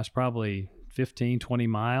 probably 15, 20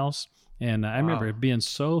 miles. And I remember being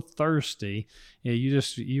so thirsty,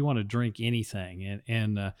 you want to drink anything,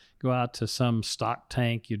 and go out to some stock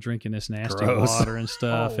tank. You're drinking this nasty water and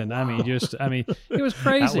stuff, it was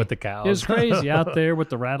crazy. Out with the cows. It was crazy out there with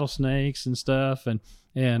the rattlesnakes and stuff, and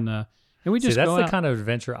we just that's go the out. kind of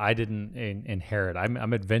adventure I didn't inherit.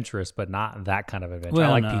 I'm adventurous, but not that kind of adventure.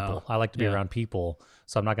 Well, I like no. people. I like to be around people,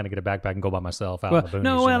 so I'm not going to get a backpack and go by myself out Well, in the boonies.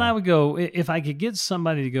 no, and I would go if I could get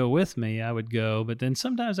somebody to go with me. I would go, but then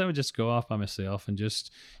sometimes I would just go off by myself and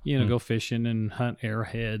just go fishing and hunt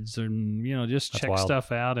arrowheads and just That's check wild.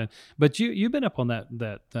 stuff out. But you've been up on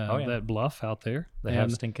that bluff out there. They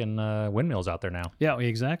have stinking windmills out there now. Yeah,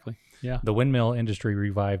 exactly. Yeah, The windmill industry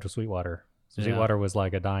revived Sweetwater. So Yeah. Sweetwater was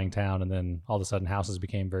like a dying town, and then all of a sudden houses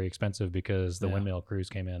became very expensive because the windmill crews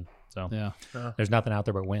came in. So yeah. there's nothing out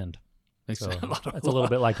there but wind. So A lot of- it's a little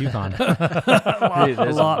bit like Yukon.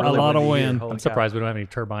 A lot of wind. I'm surprised we don't have any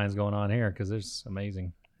turbines going on here because it's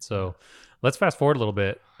amazing. So let's fast forward a little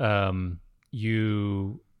bit.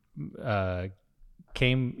 You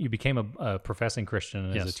became a professing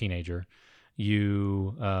Christian as a teenager.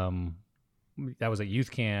 That was at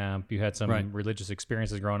youth camp. You had some religious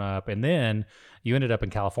experiences growing up, and then you ended up in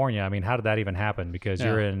California. I mean, how did that even happen? Because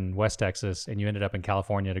you're in West Texas, and you ended up in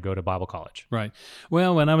California to go to Bible college. Right.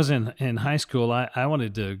 Well, when I was in high school, I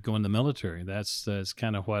wanted to go in the military. That's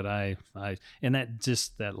kind of what I and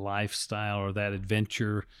that lifestyle or that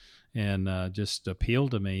adventure and just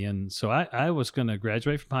appealed to me. And so I was going to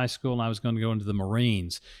graduate from high school and I was going to go into the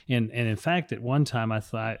Marines. And in fact, at one time I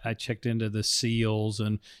thought I checked into the SEALs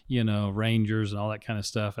and, Rangers and all that kind of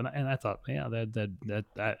stuff. And I thought, yeah,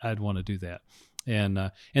 that I'd want to do that. And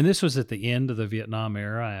this was at the end of the Vietnam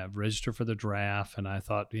era. I registered for the draft, and I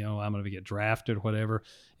thought, I'm going to get drafted or whatever.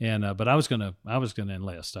 And but I was going to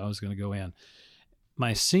enlist. I was going to go in.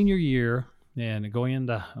 my senior year and going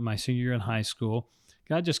into my senior year in high school,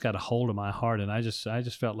 God just got a hold of my heart, and I just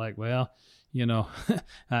felt like, well,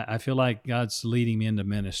 I feel like God's leading me into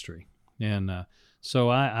ministry, and so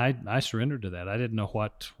I surrendered to that. I didn't know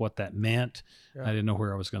what that meant. Yeah. I didn't know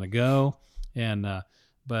where I was going to go, and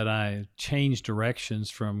but I changed directions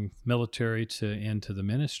from military into the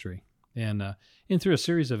ministry, and through a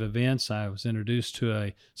series of events, I was introduced to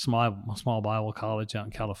a small Bible college out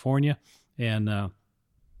in California, and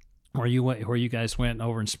where you guys went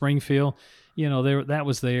over in Springfield, that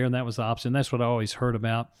was there, and that was the option. That's what I always heard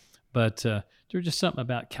about. But there's just something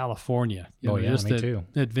about California. Just me too.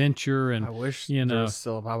 Adventure, and I wish there was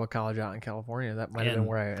still a Bible college out in California. That might have been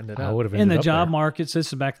where I ended up. I would have ended up the job markets. This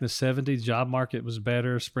is back in the 70s. The job market was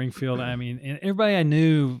better. Springfield. I mean, and everybody I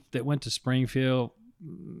knew that went to Springfield,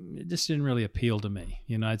 it just didn't really appeal to me.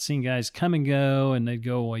 I'd seen guys come and go, and they'd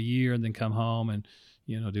go a year and then come home and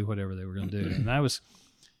do whatever they were going to do. And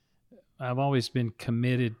I've always been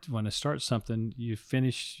committed. When I start something, you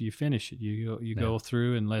finish it. You go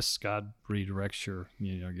through unless God redirects your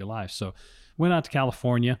life. So went out to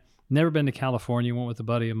California. Never been to California. Went with a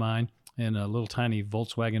buddy of mine in a little tiny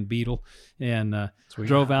Volkswagen Beetle, and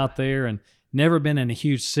drove out there, and never been in a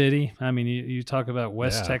huge city. I mean, you talk about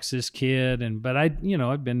West Texas kid, but I'd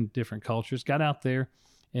been different cultures. Got out there,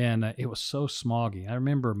 and it was so smoggy. I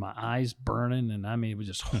remember my eyes burning, and I mean, it was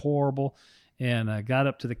just horrible. And I got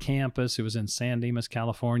up to the campus. It was in San Dimas,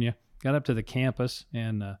 California. Got up to the campus,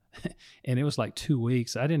 and it was like 2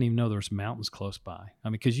 weeks. I didn't even know there was mountains close by. I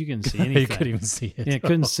mean, because you couldn't see anything. You couldn't even see it. Yeah,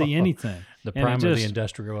 couldn't see anything. The prime of the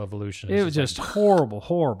industrial evolution. It was just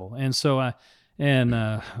horrible. And so I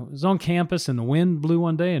was on campus, and the wind blew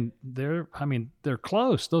one day, and they're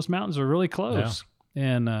close. Those mountains are really close. Yeah.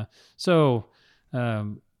 And so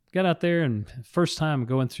got out there, and first time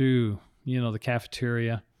going through, the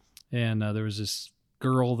cafeteria. And there was this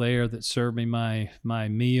girl there that served me my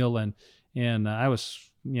meal, and I was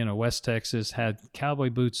West Texas, had cowboy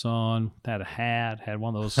boots on, had a hat, had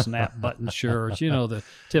one of those snap button shirts, the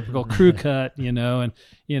typical crew cut, and I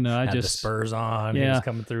had just the spurs on, he was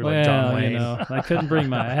coming through like John Wayne. I couldn't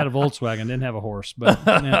bring I had a Volkswagen, didn't have a horse, but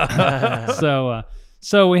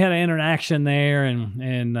so we had an interaction there,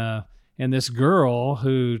 and this girl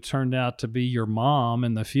who turned out to be your mom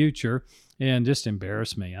in the future. And just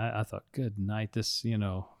embarrassed me. I thought, good night. This,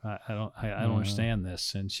 I don't understand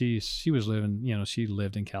this. And she was living, she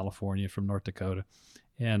lived in California from North Dakota.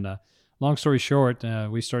 And long story short,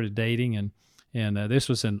 we started dating, and this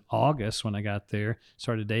was in August when I got there.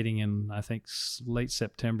 Started dating in, I think, late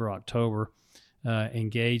September, October.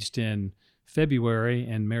 Engaged in February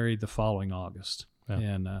and married the following August. Yeah.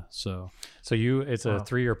 And so it's a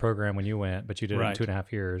 3-year program when you went, but you did it in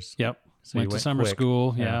 2.5 years. Yep. So went to summer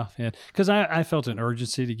school, and because I felt an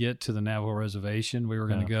urgency to get to the Navajo Reservation. We were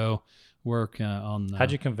going to go work on.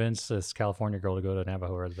 How'd you convince this California girl to go to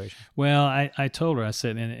Navajo Reservation? Well, I told her. I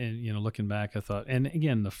said, and looking back, I thought, and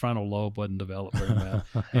again, the frontal lobe wasn't developed very well.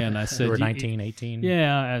 And I said, you were 19, 18?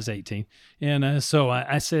 Yeah, I was 18. And so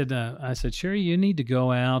I said, Sherry, you need to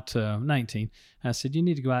go out. 19. I said, you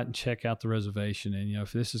need to go out and check out the reservation, and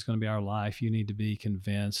if this is going to be our life, you need to be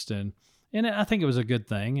convinced. And I think it was a good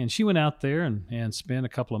thing. And she went out there and spent a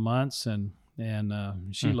couple of months, and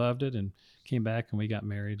she loved it, and came back, and we got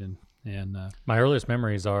married. And my earliest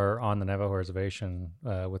memories are on the Navajo Reservation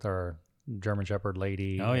with our German Shepherd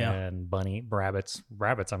lady and bunny rabbits.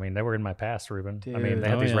 I mean, they were in my past, Ruben. Dude. I mean, they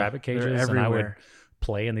had these rabbit cages, and I would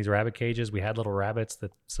play in these rabbit cages. We had little rabbits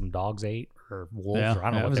that some dogs ate, or wolves, or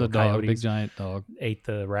I don't know. It was a dog, a big giant dog. Ate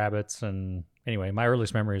the rabbits, and anyway, my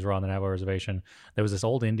earliest memories were on the Navajo Reservation. There was this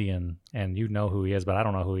old Indian, and you know who he is, but I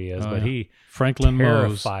don't know who he is. He Franklin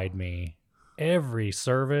terrified me. Every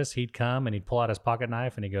service, he'd come and he'd pull out his pocket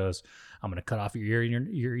knife, and he goes, "I'm going to cut off your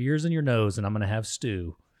ears and your nose, and I'm going to have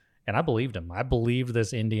stew." And I believed him. I believed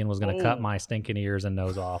this Indian was going to cut my stinking ears and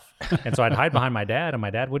nose off. And so I'd hide behind my dad, and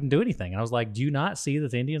my dad wouldn't do anything. And I was like, "Do you not see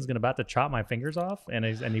that the Indian's about to chop my fingers off?" And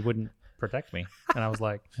he wouldn't protect me. And I was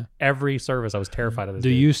like, every service, I was terrified of this. Do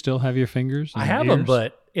you still have your fingers? I have them,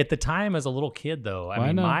 but at the time as a little kid, though, I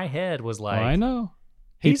mean, my head was like, I know.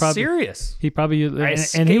 He's serious. He probably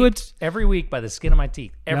and he would every week by the skin of my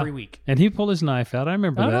teeth every week. And he'd pull his knife out. I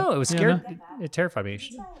remember that. No, it was scared. It terrified me.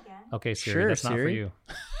 Okay, Siri, that's not for you.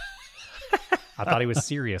 I thought he was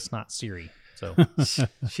serious, not Siri. So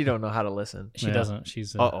she don't know how to listen. She doesn't.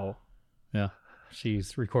 She's yeah.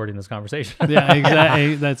 She's recording this conversation. Yeah,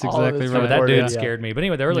 exactly. That's exactly right. So that dude scared me. But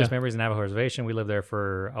anyway, the earliest memories of Navajo Reservation, we lived there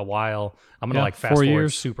for a while. I'm going to fast 4 forward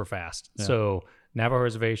years. super fast. Yeah. So Navajo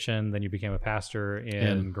Reservation, then you became a pastor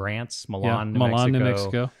in Grants, Milan, New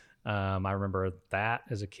Mexico. I remember that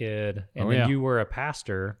as a kid. And Oh, then yeah. you were a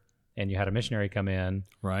pastor and you had a missionary come in,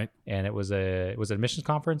 Right. and was it a missions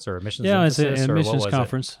conference or a missions Yeah, it's emphasis, a or what missions was it?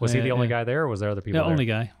 conference. Was he the only Yeah. guy there, or was there other people Yeah, there? only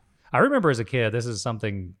guy. I remember as a kid, this is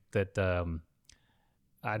something that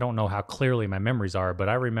I don't know how clearly my memories are, but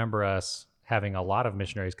I remember us having a lot of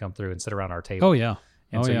missionaries come through and sit around our table. Oh yeah.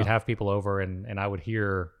 And Oh, so yeah. you'd have people over, and I would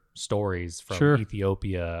hear stories from Sure.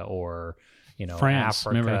 Ethiopia or, France. Africa,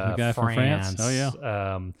 Remember the guy from France? Oh,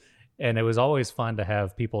 yeah. And it was always fun to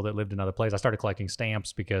have people that lived in other places. I started collecting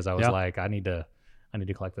stamps because I was Yeah. like, I need to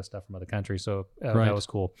collect this stuff from other countries. So Right. that was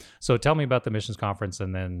cool. So tell me about the missions conference,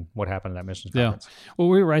 and then what happened at that missions Yeah. conference. Well,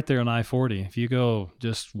 we were right there on I-40. If you go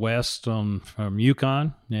just west from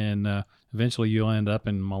Yukon, and eventually you'll end up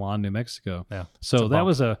in Milan, New Mexico. Yeah. So that bump.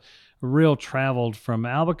 was a real traveled from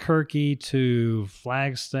Albuquerque to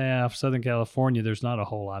Flagstaff, Southern California. There's not a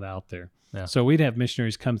whole lot out there. Yeah. So we'd have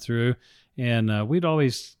missionaries come through, and we'd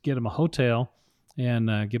always get them a hotel and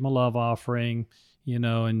give them a love offering,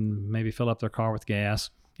 and maybe fill up their car with gas.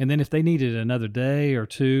 And then if they needed another day or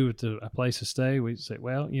two to a place to stay, we'd say,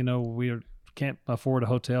 well, we can't afford a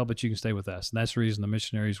hotel, but you can stay with us. And that's the reason the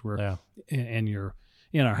missionaries were Yeah.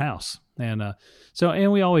 in our house. And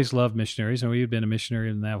and we always loved missionaries, and we had been a missionary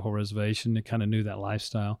in the Navajo reservation and kind of knew that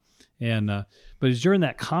lifestyle. And but it was during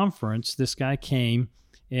that conference, this guy came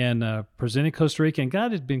and presented Costa Rica, and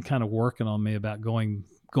God had been kind of working on me about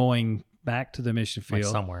going back to the mission Like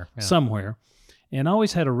field somewhere. And I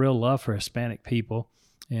always had a real love for Hispanic people.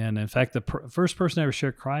 And in fact, the first person I ever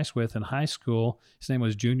shared Christ with in high school, his name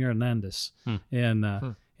was Junior Hernandez. And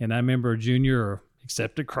I remember Junior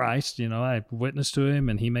accepted Christ. I witnessed to him,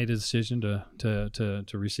 and he made a decision to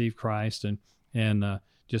receive Christ and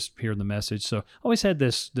just hear the message. So I always had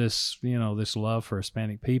this love for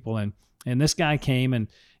Hispanic people. And this guy came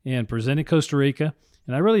and presented Costa Rica.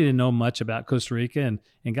 And I really didn't know much about Costa Rica,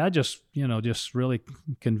 and God just really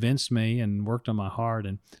convinced me and worked on my heart.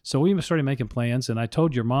 And so we started making plans, and I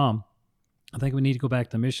told your mom, I think we need to go back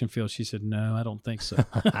to the mission field. She said, no, I don't think so.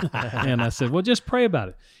 And I said, well, just pray about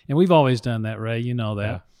it. And we've always done that, Ray, you know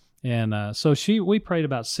that. Yeah. And so we prayed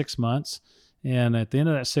about 6 months, and at the end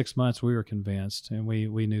of that 6 months, we were convinced, and we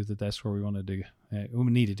knew that that's where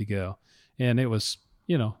we needed to go. And it was,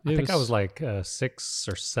 I think I was like 6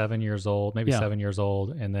 or 7 years old, maybe 7 years old.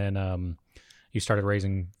 And then you started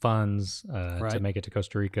raising funds to make it to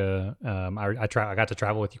Costa Rica. I got to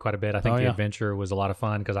travel with you quite a bit. I think the adventure was a lot of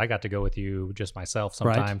fun because I got to go with you just myself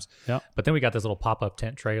sometimes. Right. Yep. But then we got this little pop-up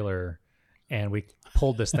tent trailer, and we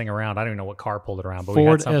pulled this thing around. I don't even know what car pulled it around, but we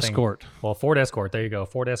had something. Escort. Well, Ford Escort. There you go.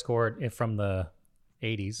 Ford Escort from the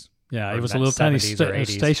 80s. Yeah, Or it was a little tiny 70s or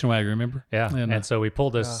 80s. station wagon, remember? Yeah, And, and so we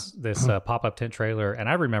pulled this pop-up tent trailer, and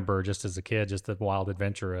I remember just as a kid, just the wild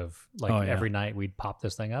adventure of every night we'd pop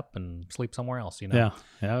this thing up and sleep somewhere else. Yeah,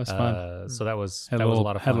 it was fun. So that was was a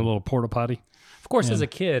lot of fun. Had a little porta potty. Of course, as a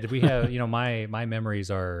kid, we have my memories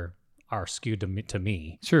are skewed to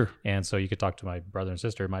me. Sure. And so you could talk to my brother and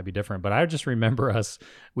sister; it might be different. But I just remember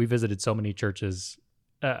we visited so many churches,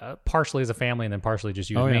 partially as a family, and then partially just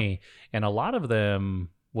you and me, and a lot of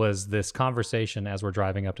them was this conversation as we're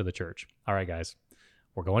driving up to the church. All right, guys,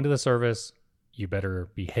 we're going to the service. You better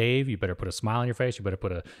behave. You better put a smile on your face. You better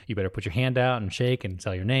put your hand out and shake and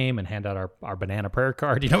tell your name and hand out our banana prayer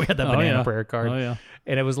card. We had that banana prayer card. Oh yeah.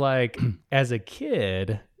 And it was like, as a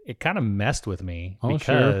kid, it kind of messed with me Oh,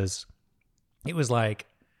 because it was like,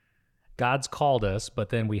 God's called us, but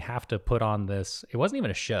then we have to put on this. It wasn't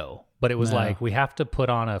even a show, but it was like we have to put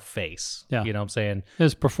on a face. Yeah. You know what I'm saying?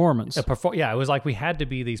 His performance. It was like we had to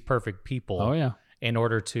be these perfect people. Oh yeah. In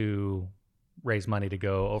order to raise money to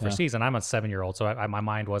go overseas. And I'm a 7-year-old, so my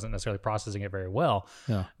mind wasn't necessarily processing it very well.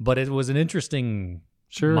 Yeah. But it was an interesting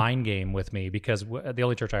mind game with me because the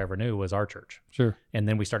only church I ever knew was our church. Sure. And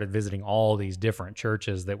then we started visiting all these different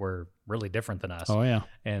churches that were really different than us. Oh yeah.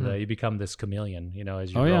 And you become this chameleon,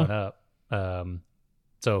 as you're growing up.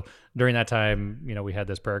 So during that time, we had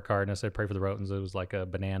this prayer card, and I said, pray for the Rotens. It was like a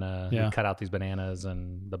banana. Yeah. We cut out these bananas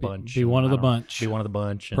and the bunch. Be one of the bunch. Be one of the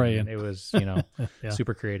bunch. And Praying. it was,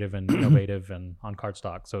 super creative and innovative and on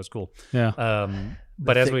cardstock. So it's cool. Yeah.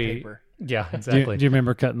 But as we, paper. yeah, exactly. Do you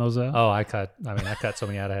remember cutting those out? Oh, I cut so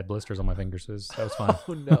many out. I had blisters on my fingers. That was fun.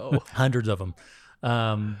 Oh no. Hundreds of them.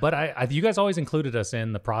 But you guys always included us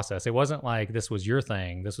in the process. It wasn't like this was your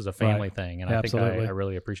thing. This was a family thing. And Absolutely. I think I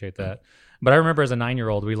really appreciate that. But I remember as a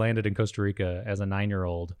 9-year-old, we landed in Costa Rica as a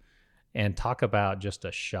 9-year-old, and talk about just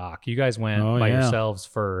a shock. You guys went by yourselves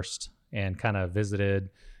first and kind of visited.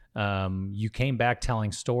 You came back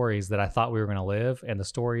telling stories that I thought we were going to live, and the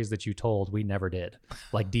stories that you told, we never did,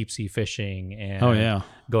 like deep sea fishing and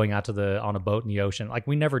going out on a boat in the ocean. Like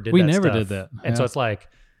we never did that. We never did that. And so it's like,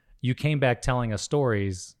 you came back telling us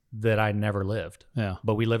stories that I never lived. Yeah.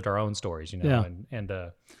 But we lived our own stories, Yeah. and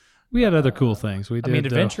we had other cool things. We did.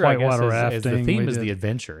 Adventure, I guess, whitewater is rafting. the theme We is did- the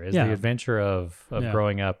adventure. Is Yeah. the adventure of Yeah.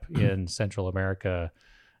 growing up in Central America.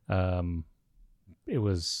 It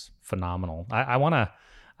was phenomenal. I want to.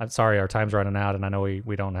 I'm sorry, our time's running out, and I know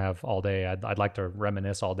we don't have all day. I'd like to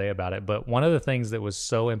reminisce all day about it. But one of the things that was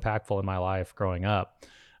so impactful in my life growing up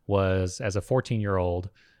was, as a 14-year-old,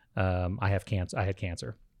 I had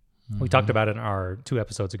cancer. We talked about it in our 2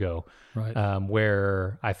 episodes ago, Right.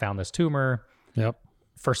 where I found this tumor. Yep.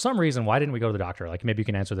 For some reason, why didn't we go to the doctor? Like, maybe you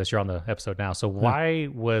can answer this. You're on the episode now. So why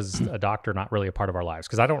was a doctor not really a part of our lives?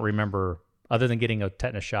 Because I don't remember, other than getting a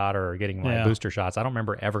tetanus shot or getting my Yeah. booster shots, I don't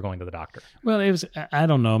remember ever going to the doctor. Well, it was, I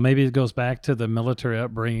don't know, maybe it goes back to the military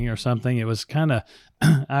upbringing or something. It was kind of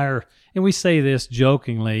and we say this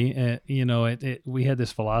jokingly, we had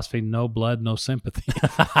this philosophy, no blood, no sympathy,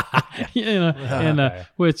 Okay.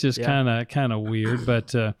 which is Yeah. kind of weird.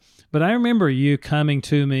 But I remember you coming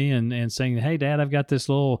to me and saying, "Hey, Dad, I've got this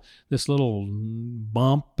little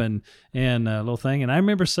bump and a little thing." And I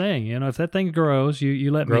remember saying, if that thing grows,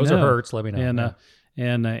 you let Grows me or know. hurts, let me know.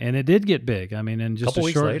 And and it did get big. I mean, in just Couple a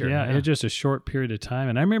weeks short, later, it was just a short period of time.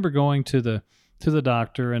 And I remember going to the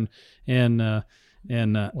doctor and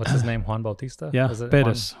What's his name? Juan Bautista? yeah, Is it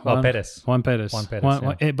Pettis. Juan Pettis. Juan Pettis. Juan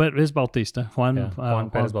Pettis, but it's Bautista. Juan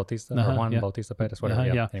Pettis Bautista or Juan yeah. Bautista Pettis, whatever.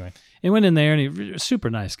 Yeah. Anyway, He went in there and he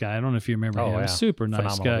super nice guy. I don't know if you remember Oh, him. yeah. Super nice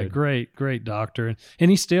Phenomenal guy. dude. Great doctor.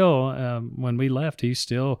 And he's still when we left, he's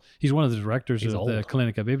one of the directors He's of the old.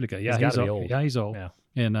 Clinica Biblica. Yeah, He's gotta be old. old. Yeah, he's old. Yeah.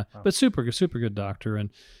 And but super good doctor.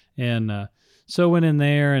 And so went in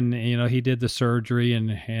there and he did the surgery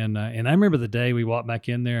and I remember the day we walked back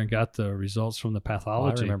in there and got the results from the I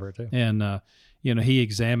pathology. remember it too. And he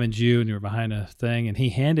examined you and you were behind a thing and he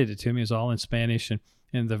handed it to me. It was all in Spanish and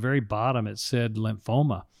at the very bottom it said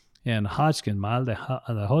lymphoma and Hodgkin, mal de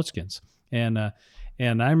Hodgkin's. And I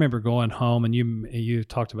remember going home and you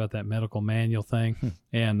talked about that medical manual thing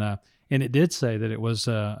and it did say that it was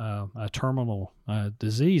a terminal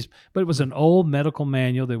disease, but it was an old medical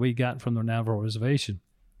manual that we got from the Navajo Reservation,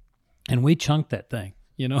 and we chunked that thing.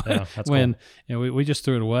 Yeah, that's when we just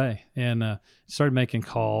threw it away and started making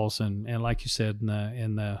calls and like you said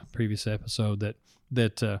in the previous episode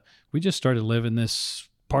that we just started living this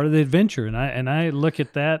part of the adventure and I look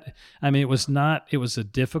at that. I mean, it was a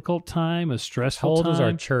difficult time, a stressful How old time. was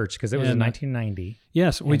our church? Because it was in And, 1990.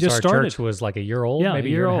 Yes, we And so just our started. church was like a year old, Yeah, maybe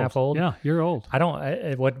a a year and a half old. Yeah, year old.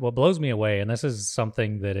 What blows me away, and this is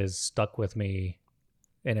something that has stuck with me,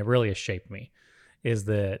 and it really has shaped me, is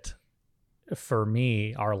that for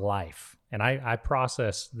me, our life, and I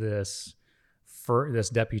processed this for this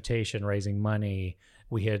deputation, raising money.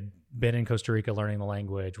 We had been in Costa Rica learning the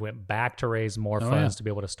language, went back to raise more funds to be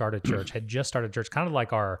able to start a church, had just started a church, kind of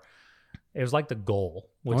like it was like the goal,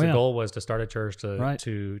 which the goal was to start a church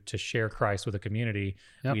to share Christ with a community.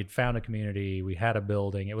 Yep. We had found a community, we had a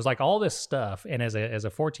building. It was like all this stuff. And as a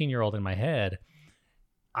 14-year-old in my head,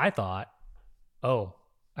 I thought, oh,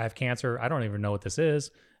 I have cancer. I don't even know what this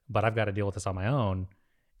is, but I've got to deal with this on my own.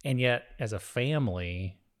 And yet as a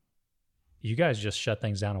family, you guys just shut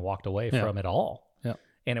things down and walked away from it all. Yeah.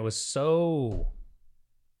 And it was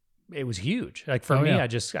huge. Like for me, yeah.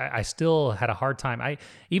 I still had a hard time.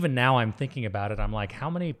 Even now I'm thinking about it. I'm like, how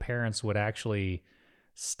many parents would actually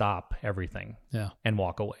stop everything and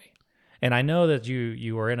walk away? And I know that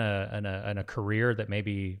you were in a career that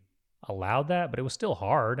maybe allowed that, but it was still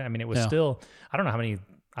hard. I mean, it was still, I don't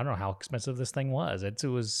know how expensive this thing was. It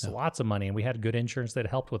was lots of money and we had good insurance that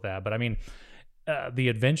helped with that. But I mean, the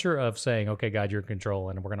adventure of saying, okay, God, you're in control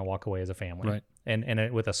and we're going to walk away as a family, Right.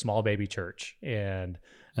 and with a small baby church and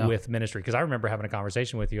with ministry. Cause I remember having a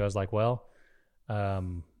conversation with you. I was like, well,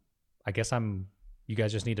 I guess you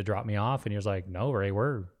guys just need to drop me off. And he was like, no, Ray,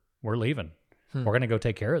 we're leaving. We're going to go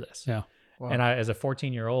take care of this. Yeah. Wow. And I, as a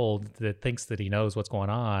 14-year-old that thinks that he knows what's going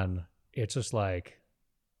on, it's just like,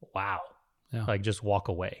 wow. Yeah. Like just walk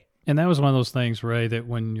away. And that was one of those things, Ray, that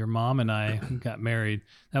when your mom and I got married,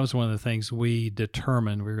 that was one of the things we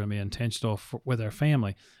determined we were going to be intentional with our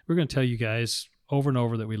family. We're going to tell you guys over and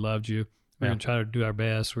over that we loved you. We're going to try to do our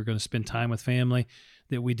best. We're going to spend time with family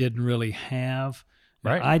that we didn't really have,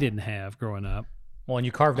 that I didn't have growing up. Well, and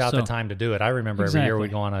you carved out the time to do it. I remember every year Exactly.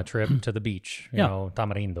 we'd go on a trip to the beach, you know,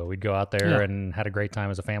 Tamarindo. We'd go out there and had a great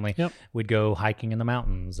time as a family. Yep. We'd go hiking in the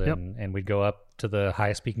mountains and we'd go up to the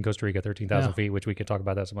highest peak in Costa Rica, 13,000 feet, which we could talk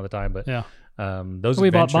about that some other time. But those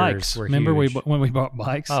we bought adventures bikes. were Remember huge. when we bought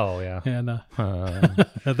bikes? Oh, yeah. And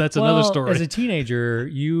that's another Well, story. As a teenager,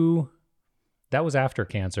 you that was after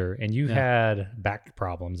cancer, and you Yeah. had back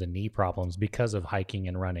problems and knee problems because of hiking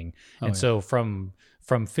and running. Oh, And yeah. so from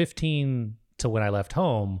 15 to when I left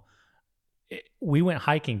home, we went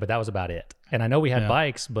hiking, but that was about it. And I know we had Yeah.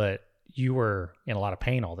 bikes, but you were in a lot of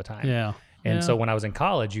pain all the time. Yeah. And Yeah. so when I was in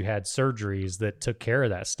college, you had surgeries that took care of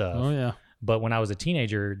that stuff. Oh yeah. But when I was a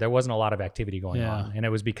teenager, there wasn't a lot of activity going Yeah. on, and it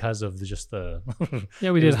was because of just the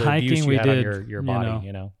Yeah, we it did was the abuse hiking. you We had on did your body,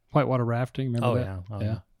 you know. whitewater rafting. Remember Oh that? yeah,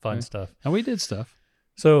 Yeah. fun Yeah. stuff. And we did stuff.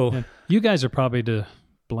 So And you guys are probably to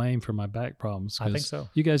blame for my back problems. I think 'cause so.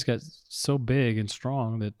 You guys got so big and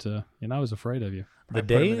strong that I was afraid of you. The I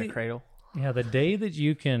put him in day, a cradle. yeah, the day that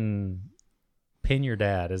you can pin your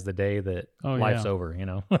dad is the day that Oh, life's yeah. over. You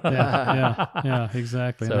know. Yeah,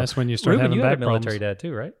 exactly. So, and that's when you start Ruben, having you had a back military problems. dad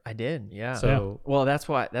too, right? I did, yeah. So Well, that's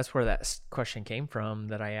where that question came from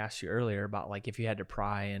that I asked you earlier about like if you had to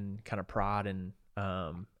pry and kind of prod and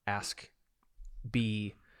ask,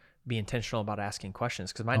 be intentional about asking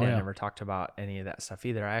questions, because my dad yeah. never talked about any of that stuff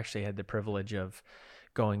either. I actually had the privilege of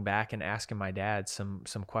going back and asking my dad some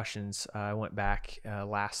questions. I went back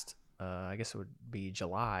last I guess it would be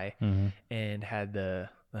July, and had the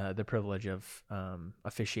privilege of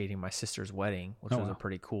officiating my sister's wedding, which was wow. a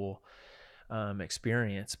pretty cool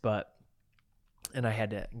experience. And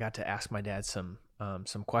I got to ask my dad some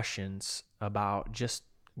questions about just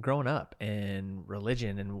growing up and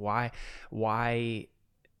religion and why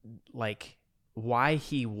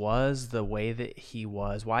he was the way that he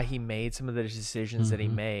was, why he made some of the decisions that he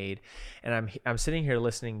made. And I'm sitting here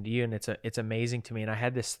listening to you, and it's amazing to me. And I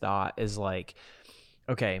had this thought is like,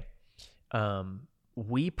 okay,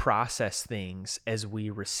 we process things as we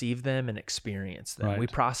receive them and experience them. Right. We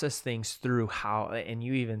process things through how, and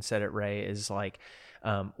you even said it, Ray, is like,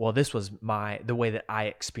 well, this was the way that I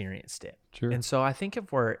experienced it. Sure. And so I think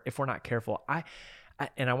if we're not careful,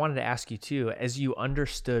 and I wanted to ask you too, as you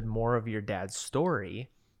understood more of your dad's story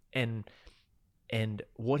and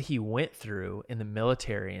what he went through in the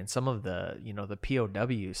military and some of the, the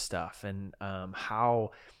POW stuff and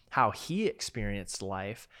how he experienced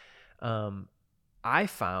life, I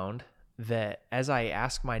found that as I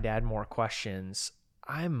ask my dad more questions,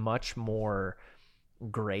 I'm much more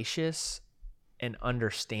gracious and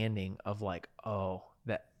understanding of like, oh,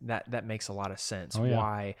 that makes a lot of sense. Oh,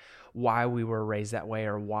 yeah. Why we were raised that way,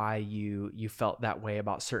 or why you felt that way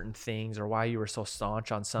about certain things, or why you were so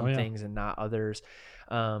staunch on some things and not others.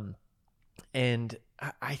 And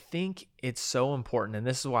I think it's so important, and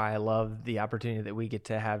this is why I love the opportunity that we get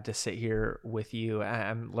to have to sit here with you.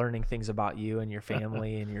 I'm learning things about you and your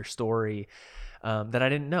family and your story that I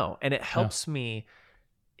didn't know, and it helps me.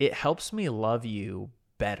 It helps me love you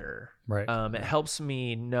better. Right. It helps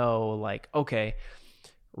me know, like, okay,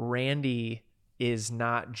 Randy is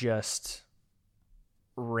not just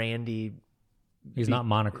Randy. He's not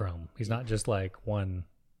monochrome. He's not just like one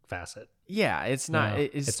facet. Yeah, it's not. No,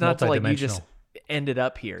 It's not like you just multidimensional. ended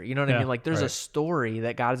up here. You know what I Yeah, mean? Like there's a right. story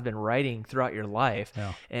that God has been writing throughout your life,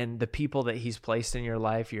 Yeah. and the people that He's placed in your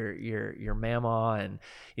life, your mama,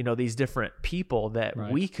 and these different people that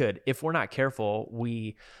Right. we could, if we're not careful,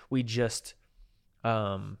 we just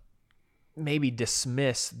maybe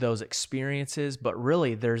dismiss those experiences, but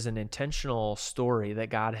really there's an intentional story that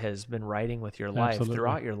God has been writing with your life Absolutely.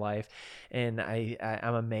 throughout your life. And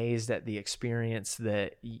I'm amazed at the experience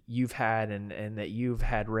that you've had and that you've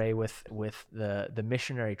had, Ray, with the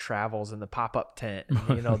missionary travels and the pop-up tent,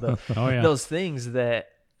 and, Oh, yeah. those things that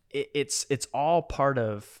it's all part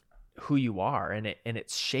of who you are, and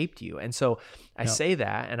it's shaped you. And so I say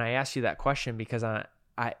that, and I ask you that question because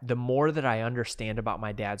the more that I understand about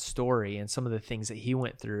my dad's story and some of the things that he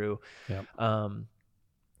went through, Yep.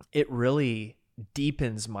 It really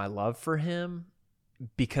deepens my love for him.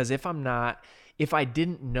 Because if I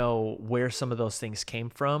didn't know where some of those things came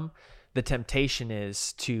from, the temptation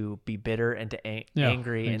is to be bitter and to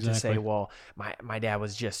angry and to say, exactly. well, my dad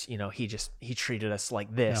was just, he treated us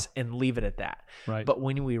like this, and leave it at that. Right. But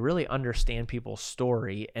when we really understand people's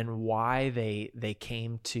story and why they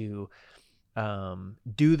came to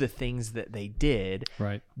do the things that they did,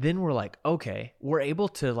 Right. then we're like, okay, we're able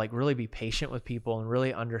to like really be patient with people and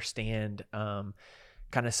really understand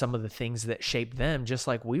kind of some of the things that shaped them, just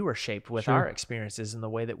like we were shaped with Sure. our experiences and the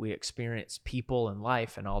way that we experience people and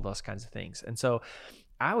life and all those kinds of things. And so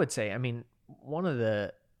I would say, I mean, one of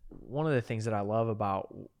the things that I love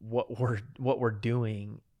about what we're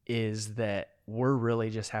doing is that we're really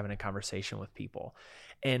just having a conversation with people.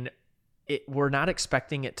 And we're not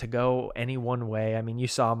expecting it to go any one way. I mean, you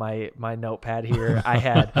saw my notepad here. I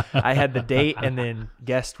had the date and then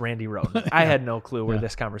guest Randy Roden. I had no clue where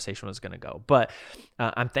this conversation was going to go, but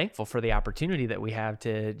I'm thankful for the opportunity that we have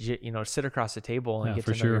to, sit across the table and get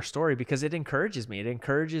to know your story, because it encourages me. It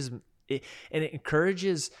encourages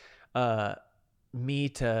me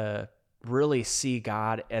to really see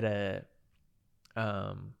God at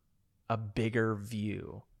a bigger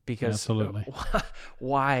view. Because absolutely,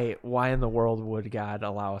 why in the world would God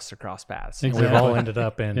allow us to cross paths? Exactly. We've all ended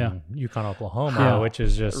up in Yukon, Oklahoma, which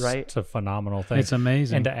is just a phenomenal thing. It's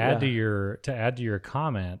amazing. And to add to your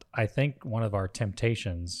comment, I think one of our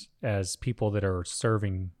temptations as people that are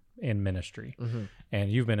serving in ministry,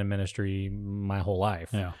 and you've been in ministry my whole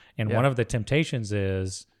life, and one of the temptations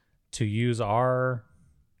is to use our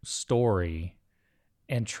story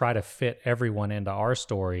and try to fit everyone into our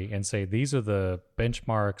story and say, these are the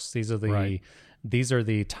benchmarks, these are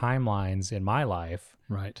the timelines in my life,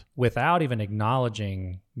 right? Without even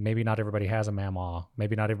acknowledging maybe not everybody has a mamaw,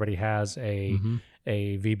 maybe not everybody has a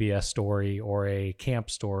VBS story or a camp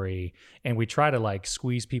story, and we try to like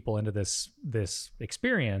squeeze people into this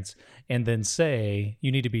experience and then say,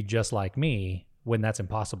 you need to be just like me, when that's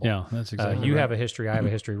impossible. Yeah, that's exactly you right. have a history, I have a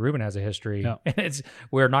history, Ruben has a history, and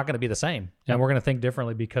we're not going to be the same. And we're going to think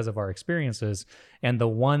differently because of our experiences. And the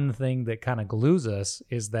one thing that kind of glues us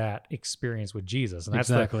is that experience with Jesus. And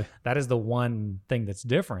that is the one thing that's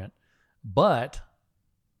different. But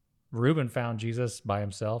Ruben found Jesus by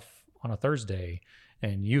himself on a Thursday,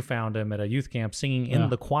 and you found him at a youth camp singing in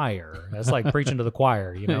the choir. That's like preaching to the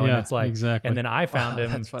choir, and it's like, and then I found him.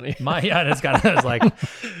 That's funny. It's kind of, it's like,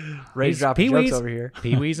 Ray's dropping jokes over here.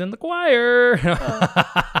 Pee-wee's in the choir.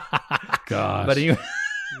 Gosh. But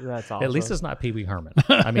that's awesome. at least it's not Pee-wee Herman.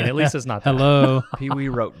 I mean, at least it's not that. Hello. Pee-wee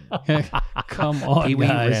Roten. Come on, Pee-wee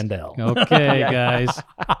guys. Randall. Okay, guys.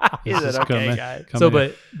 Is it okay, guys? So,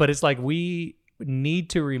 but it's like we need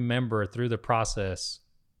to remember through the process,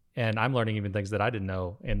 and I'm learning even things that I didn't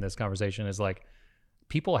know in this conversation, is like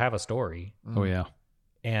people have a story. Oh, yeah.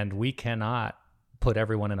 And we cannot put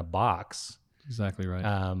everyone in a box. Exactly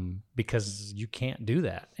right. Because you can't do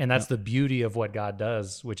that. And that's the beauty of what God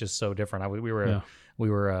does, which is so different. We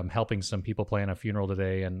were helping some people plan a funeral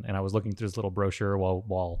today, and I was looking through this little brochure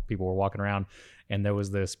while people were walking around, and there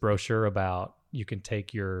was this brochure about you can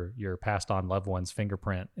take your passed on loved one's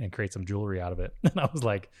fingerprint and create some jewelry out of it. And I was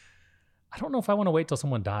like, I don't know if I want to wait till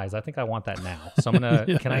someone dies. I think I want that now. So I'm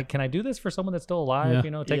gonna can I do this for someone that's still alive?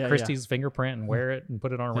 Take Christy's fingerprint and wear it and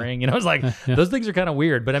put it on a ring. It's like those things are kind of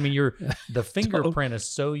weird. But I mean, the fingerprint is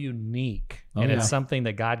so unique, and it's something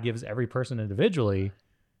that God gives every person individually,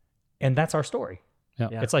 and that's our story.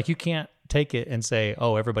 Yeah. It's like you can't take it and say,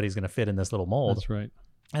 oh, everybody's gonna fit in this little mold. That's right.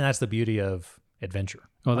 And that's the beauty of adventure.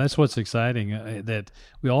 Well, that's what's exciting, that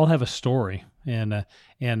we all have a story, and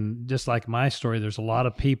just like my story, there's a lot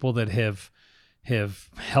of people that have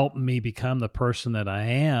helped me become the person that I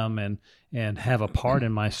am, and have a part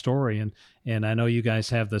in my story, and I know you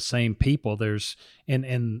guys have the same people. There's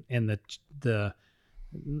and the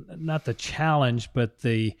not the challenge, but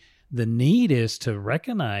the need is to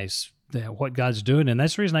recognize that what God's doing. And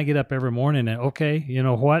that's the reason I get up every morning and,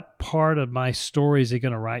 what part of my story is he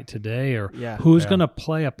going to write today, or who's going to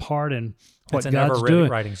play a part in what God's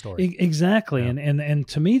doing. Writing story. Exactly. Yeah. And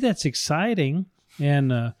to me, that's exciting.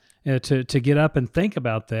 And, to get up and think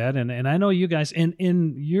about that. And I know you guys, and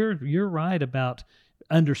you're right about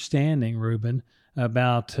understanding, Ruben,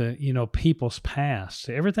 about, people's past.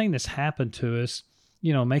 Everything that's happened to us,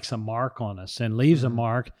 makes a mark on us and leaves a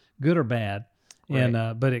mark, good or bad. Right.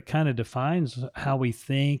 And but it kind of defines how we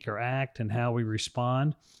think or act and how we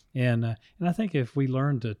respond. And I think if we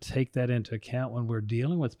learn to take that into account when we're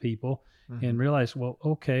dealing with people, and realize, well,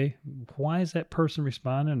 okay, why is that person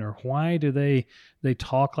responding, or why do they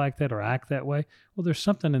talk like that or act that way? Well, there's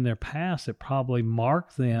something in their past that probably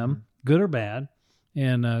marked them, good or bad,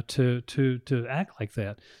 and to act like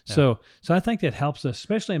that. Yeah. So I think that helps us,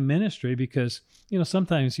 especially in ministry, because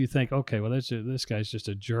sometimes you think, okay, well, this guy's just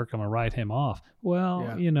a jerk, I'm gonna write him off. Well,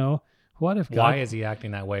 what if God, why is he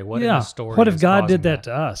acting that way? What if his story? What if God did that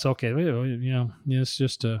to us? Okay, it's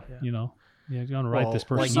just you're going to write this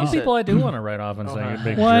person. Some people I do want to write off and say, "You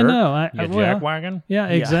big jerk." I know. Jackwagon. Yeah,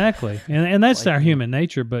 exactly. And that's our human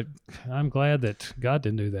nature. But I'm glad that God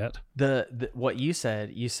didn't do that. The what you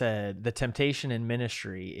said the temptation in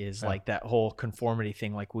ministry is like that whole conformity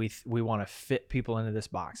thing. Like we want to fit people into this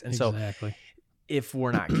box, and so if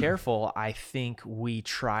we're not careful, I think we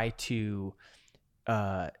try to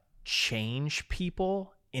change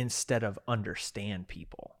people instead of understand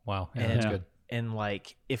people. Wow, that's good. And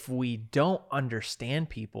like, if we don't understand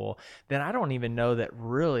people, then I don't even know that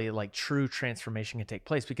really like true transformation can take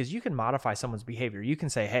place, because you can modify someone's behavior. You can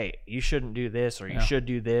say, hey, you shouldn't do this, or you should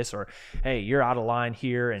do this, or hey, you're out of line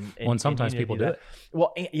here. And sometimes people do it.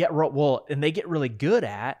 Well, and they get really good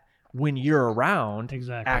at when you're around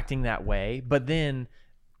acting that way. But then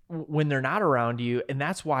when they're not around you, and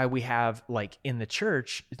that's why we have, like, in the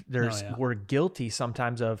church, we're guilty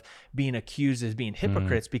sometimes of being accused as being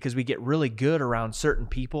hypocrites, because we get really good around certain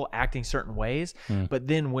people acting certain ways, but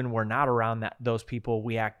then when we're not around those people,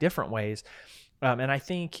 we act different ways. And I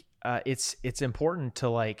think it's important to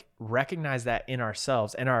like recognize that in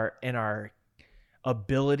ourselves, and our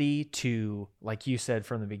ability to, like you said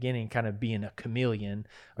from the beginning, kind of being a chameleon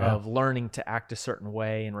of learning to act a certain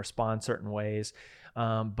way and respond certain ways.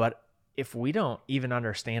 But if we don't even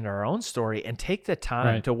understand our own story and take the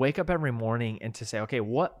time to wake up every morning and to say, okay,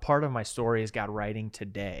 what part of my story is God writing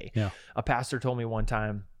today? A pastor told me one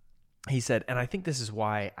time, he said, and I think this is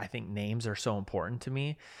why I think names are so important to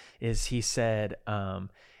me, is he said,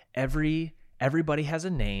 everybody has a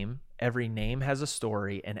name, every name has a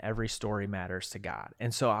story, and every story matters to God.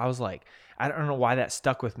 And so I was like, I don't know why that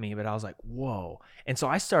stuck with me, but I was like, whoa. And so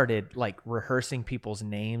I started like rehearsing people's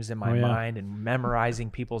names in my mind and memorizing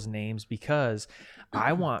people's names, because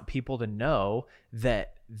I want people to know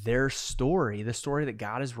that their story, the story that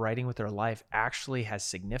God is writing with their life, actually has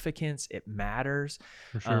significance. It matters.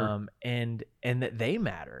 For sure. And that they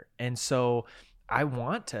matter. And so I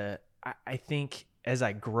think as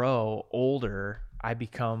I grow older, I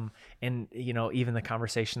become, and you know, even the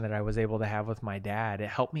conversation that I was able to have with my dad, it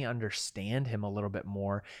helped me understand him a little bit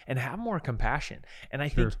more and have more compassion. And I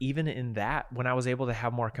think even in that, when I was able to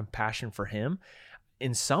have more compassion for him,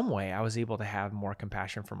 in some way, I was able to have more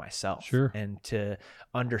compassion for myself and to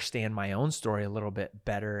understand my own story a little bit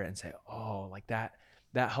better and say, oh, like that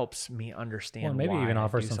helps me understand. Well, maybe even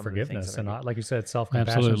offer some forgiveness, and like you said,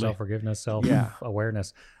 self-compassion, self-forgiveness,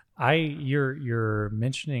 self-awareness. You're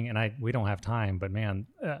mentioning, and we don't have time, but man,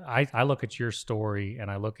 I look at your story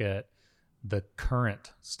and I look at the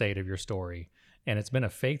current state of your story, and it's been a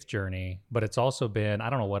faith journey, but it's also been, I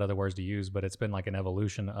don't know what other words to use, but it's been like an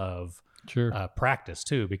evolution of practice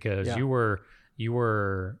too, because you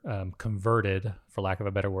were converted, for lack of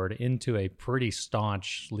a better word, into a pretty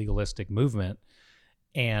staunch legalistic movement.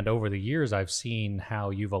 And over the years, I've seen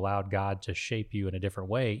how you've allowed God to shape you in a different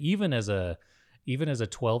way, even as a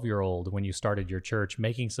 12-year-old, when you started your church,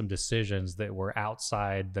 making some decisions that were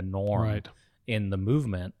outside the norm in the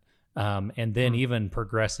movement. And then even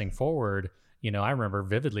progressing forward, you know, I remember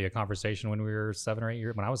vividly a conversation when I was 7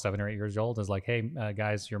 or 8 years old. Is like, hey,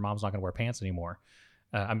 guys, your mom's not going to wear pants anymore.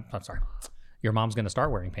 I'm sorry. Your mom's going to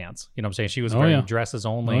start wearing pants. You know what I'm saying? She was wearing dresses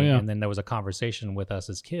only. And then there was a conversation with us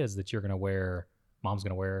as kids that mom's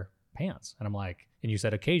going to wear pants. And I'm like, and you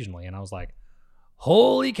said occasionally. And I was like,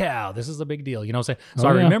 holy cow, this is a big deal. You know what I'm saying? So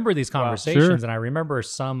I remember these conversations, and I remember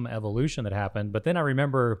some evolution that happened, but then I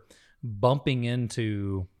remember bumping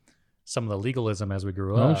into some of the legalism as we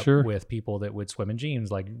grew up with people that would swim in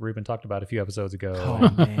jeans, like Ruben talked about a few episodes ago.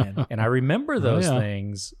 Man. And I remember those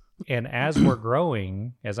things. And as I'm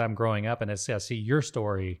growing up, and as I see your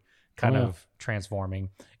story kind of transforming,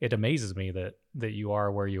 it amazes me that you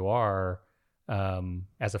are where you are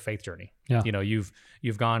as a faith journey. You know, you've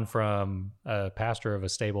gone from a pastor of a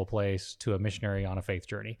stable place to a missionary on a faith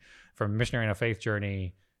journey, from a missionary on a faith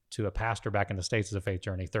journey to a pastor back in the States as a faith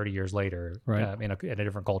journey 30 years later, in a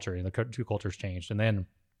different culture, and the two cultures changed. And then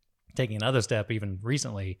taking another step even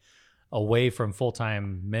recently away from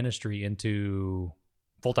full-time ministry into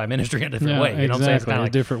full-time ministry in a different way. You know what I'm saying? It's kind of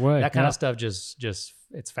like, different way. That kind of stuff just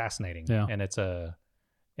it's fascinating. And it's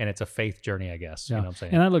a faith journey, I guess. You know what I'm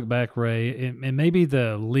saying? And I look back, Ray, and maybe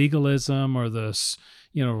the legalism or the,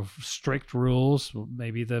 strict rules,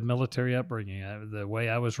 maybe the military upbringing, the way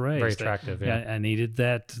I was raised. Very attractive, I needed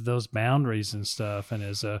those boundaries and stuff. And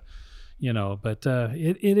as a, but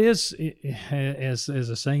it is, as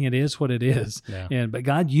a saying, it is what it is. But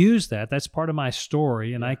God used that. That's part of my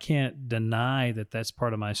story, and I can't deny that that's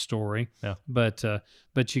part of my story. But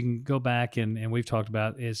you can go back and we've talked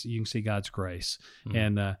about is you can see God's grace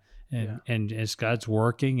and it's God's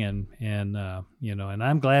working and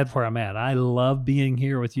I'm glad where I'm at. I love being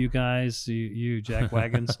here with you guys, you Jack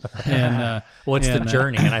Wagons. And it's the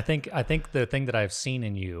journey, and I think the thing that I've seen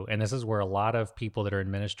in you, and this is where a lot of people that are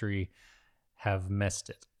in ministry have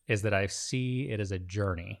missed it, is that I see it as a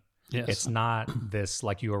journey. Yes. It's not this,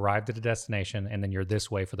 like you arrived at a destination and then you're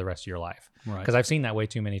this way for the rest of your life. Right. Because I've seen that way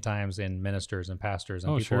too many times in ministers and pastors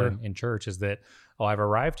and people in church, is that, I've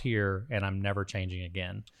arrived here and I'm never changing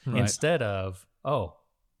again. Right. Instead of,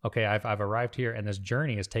 okay, I've arrived here, and this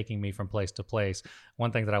journey is taking me from place to place.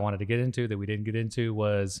 One thing that I wanted to get into that we didn't get into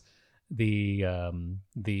was the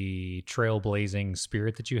trailblazing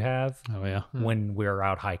spirit that you have Oh yeah. when we're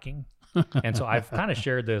out hiking. And so I've kind of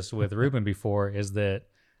shared this with Ruben before, is that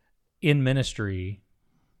in ministry,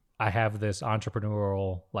 I have this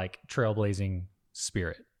entrepreneurial, like, trailblazing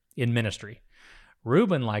spirit in ministry.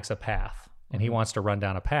 Ruben likes a path, and he wants to run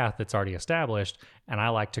down a path that's already established, and I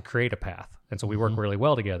like to create a path. And so we work really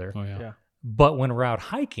well together. Oh yeah. Yeah. But when we're out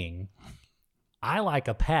hiking, I like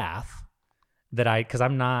a path that because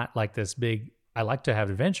I'm not like this big, I like to have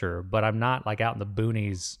adventure, but I'm not like out in the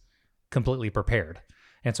boonies completely prepared.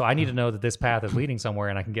 And so I need to know that this path is leading somewhere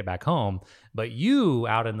and I can get back home. But you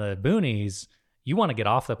out in the boonies, you want to get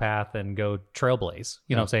off the path and go trailblaze.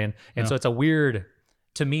 You know what I'm saying? And so it's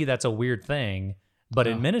to me, that's a weird thing. But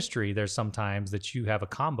in ministry, there's sometimes that you have a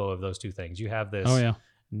combo of those two things. You have this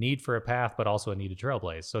need for a path, but also a need to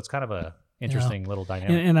trailblaze. So it's kind of a interesting little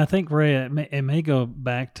dynamic. And I think, Ray, it may go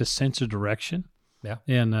back to sense of direction. Yeah.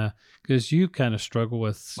 And because you kind of struggle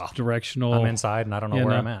with directional. I'm inside and I don't know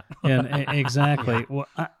where I'm at. And exactly. Well,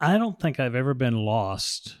 I don't think I've ever been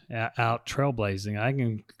lost out trailblazing. I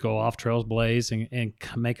can go off trailblaze and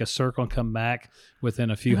make a circle and come back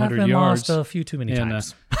within a few hundred yards. Lost a few too many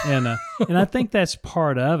times. And I think that's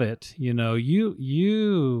part of it. You know,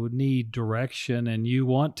 you need direction and you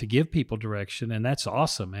want to give people direction, and that's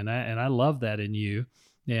awesome. And I love that in you.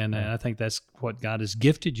 And I think that's what God has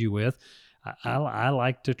gifted you with. I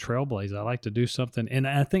like to trailblaze. I like to do something. And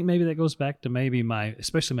I think maybe that goes back to maybe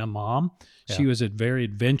especially my mom. Yeah. She was very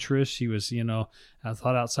adventurous. She was, I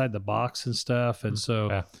thought outside the box and stuff. And so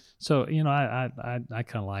I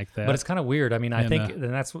kind of like that. But it's kind of weird. I mean, I think,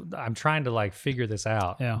 and I'm trying to like figure this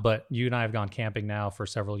out. Yeah. But you and I have gone camping now for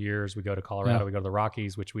several years. We go to Colorado, we go to the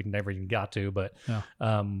Rockies, which we never even got to. But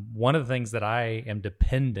one of the things that I am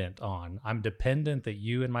dependent on, I'm dependent that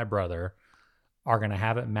you and my brother are going to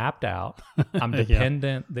have it mapped out. I'm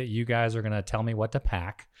dependent that you guys are going to tell me what to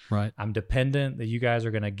pack. Right. I'm dependent that you guys are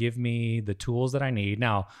going to give me the tools that I need.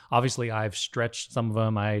 Now, obviously, I've stretched some of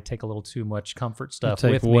them. I take a little too much comfort stuff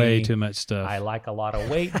with me. Way too much stuff. I like a lot of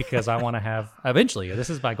weight because I want to have, eventually, this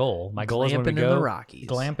is my goal. My goal is when we go in the Rockies.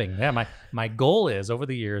 Glamping. Yeah, my goal is over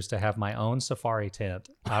the years to have my own safari tent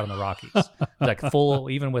out in the Rockies. Like full,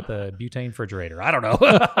 even with a butane refrigerator. I don't know.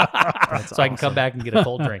 So I can come back and get a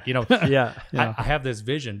cold drink. Yeah. I have this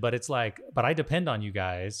vision, but it's like, but I depend on you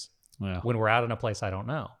guys when we're out in a place I don't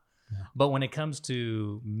know. Yeah. But when it comes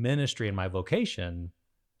to ministry and my vocation,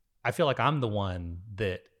 I feel like I'm the one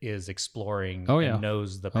that is exploring and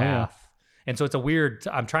knows the path. And so it's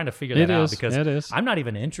I'm trying to figure that out because I'm not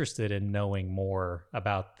even interested in knowing more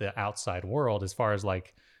about the outside world as far as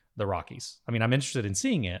like the Rockies. I mean, I'm interested in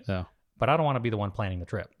seeing it, but I don't want to be the one planning the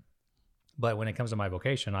trip. But when it comes to my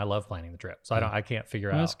vocation, I love planning the trip. So I can't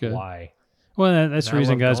figure out why. Well, that's the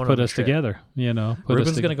reason guys put us together.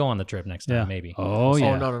 Ruben's going to go on the trip next time, maybe. Oh,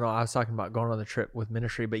 yeah. Oh, no. I was talking about going on the trip with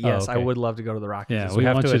ministry. But yes, I would love to go to the Rockies. Yeah, we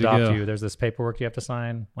have to adopt you. There's this paperwork you have to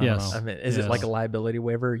sign. Yes. I mean, is it like a liability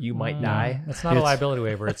waiver? You might die. It's not a liability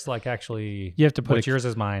waiver. It's like actually you have to put what's yours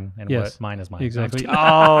is mine and what mine is mine. Exactly.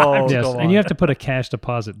 Yes. And you have to put a cash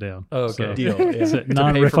deposit down. Oh, okay. So, deal. Yeah.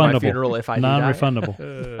 Non-refundable. Funeral if I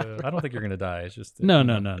non-refundable. I don't think you're going to die. It's just no.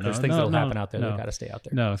 There's things that'll happen out there that got to stay out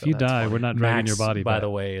there. No, if you die, we're not dragging your body back. By the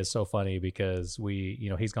way, is so funny because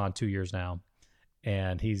he's gone 2 years now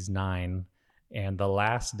and he's 9. And the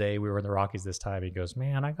last day we were in the Rockies this time, he goes,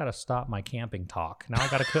 "Man, I got to stop my camping talk. Now I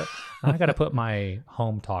got to put my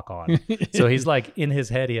home talk on." So he's like, in his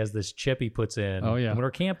head, he has this chip he puts in. Oh, yeah. When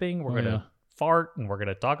we're camping, we're going to fart and we're going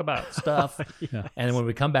to talk about stuff. And then when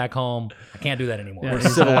we come back home, I can't do that anymore.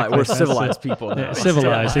 Yeah, we're civilized people now.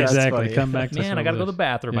 Civilized, exactly. Come back to man, I got to go to the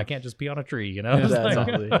bathroom. I can't just pee on a tree,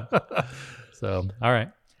 So, all right.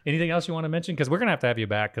 Anything else you want to mention? Because we're going to have you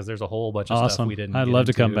back because there's a whole bunch of stuff we didn't I'd love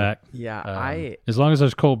to come back. Yeah. As long as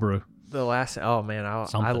there's cold brew. I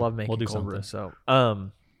love making cold brew. So,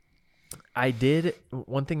 I did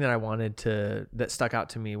one thing that stuck out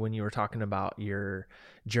to me when you were talking about your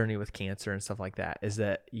journey with cancer and stuff like that is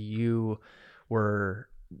that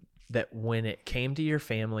that when it came to your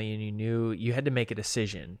family and you knew you had to make a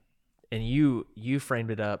decision, and you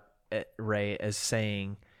framed it up, Ray, as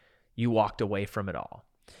saying you walked away from it all.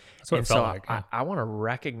 That's what it felt like. Yeah. I want to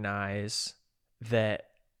recognize that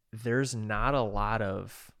there's not a lot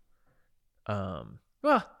of,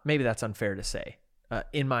 maybe that's unfair to say.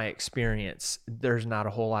 in my experience, there's not a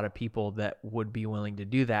whole lot of people that would be willing to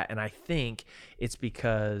do that. And I think it's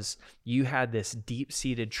because you had this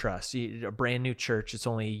deep-seated trust. A brand new church, it's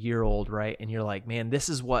only a year old, right? And you're like, man, this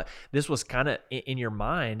was kind of in your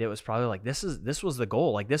mind. It was probably like, this was the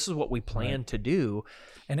goal. Like, this is what we planned to do.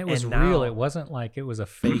 And it was real. It wasn't like it was a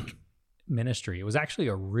fake ministry. It was actually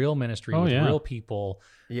a real ministry with real people.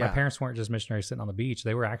 Yeah. My parents weren't just missionaries sitting on the beach.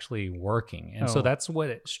 They were actually working. And so that's what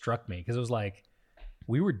it struck me, because it was like,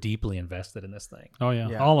 we were deeply invested in this thing. Oh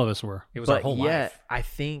yeah. All of us were. It was our whole life. I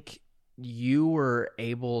think you were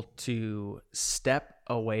able to step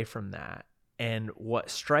away from that. And what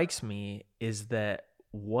strikes me is that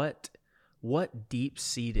what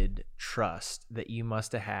deep-seated trust that you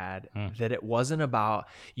must have had, that it wasn't about,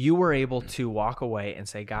 you were able to walk away and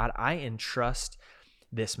say, God, I entrust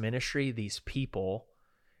this ministry, these people,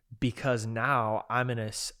 because now I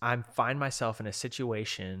find myself in a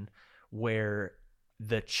situation where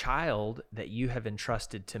the child that you have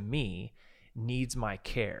entrusted to me needs my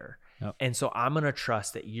care. Yep. And so I'm going to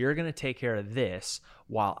trust that you're going to take care of this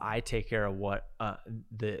while I take care of what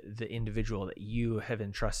the individual that you have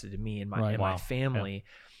entrusted to me and my family. Yep.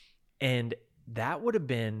 And that would have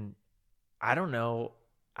been, I don't know,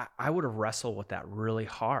 I would have wrestled with that really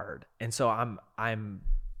hard. And so I'm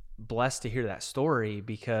blessed to hear that story,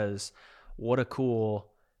 because what a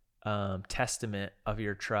cool testament of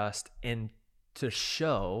your trust, and to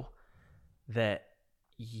show that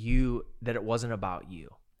it wasn't about you.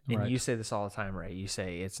 And Right. you say this all the time, Ray. You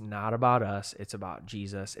say, it's not about us, it's about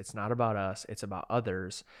Jesus. It's not about us, it's about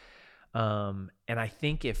others. And I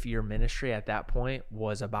think if your ministry at that point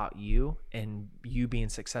was about you and you being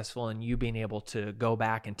successful and you being able to go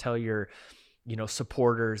back and tell your,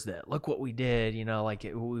 supporters that, look what we did,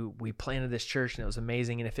 we planted this church and it was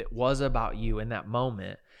amazing. And if it was about you in that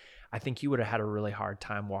moment, I think you would have had a really hard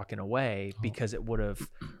time walking away, because it would have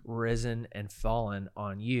risen and fallen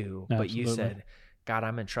on you. Absolutely. But you said, God,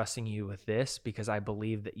 I'm entrusting you with this because I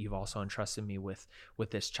believe that you've also entrusted me with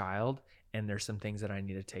this child, and there's some things that I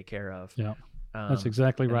need to take care of. Yeah, that's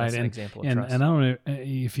exactly right. That's an and example of and, trust. and I don't know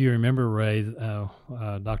if you remember, Ray,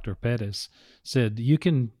 Dr. Pettis said, you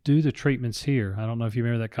can do the treatments here. I don't know if you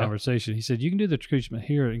remember that conversation. He said, you can do the treatment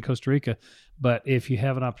here in Costa Rica, but if you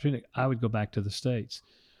have an opportunity, I would go back to the States.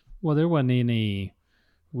 Well, there wasn't we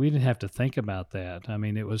didn't have to think about that. I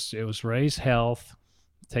mean, it was Ray's health,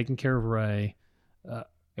 taking care of Ray.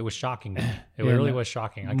 It was shocking. It really was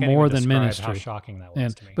shocking. I can't more even than describe ministry. how shocking that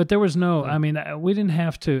was to me. But there was no, I mean, we didn't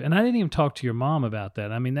have to, and I didn't even talk to your mom about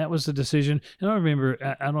that. I mean, that was the decision. And I remember,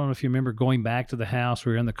 I don't know if you remember going back to the house.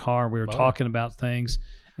 We were in the car. We were talking about things.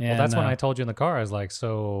 And, well, that's when I told you in the car, I was like,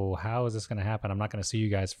 so how is this going to happen? I'm not going to see you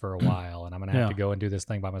guys for a while, and I'm going to have to go and do this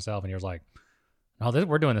thing by myself. And you're like, no,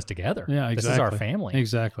 we're doing this together. Yeah, exactly. This is our family.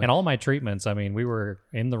 Exactly. And all my treatments, I mean, we were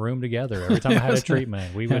in the room together. Every time I had a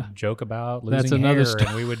treatment, we would joke about losing hair.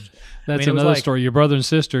 And we would. That's another story. Your brother and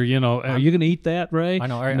sister, are you going to eat that, Ray? I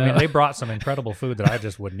know. I mean, they brought some incredible food that I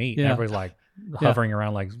just wouldn't eat. And everybody's like hovering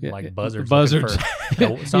around like buzzards. Buzzards.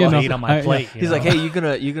 Something to eat on my plate. He's like, hey, you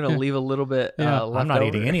gonna leave a little bit left I'm not over?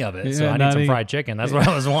 eating any of it, so I need some fried chicken. That's what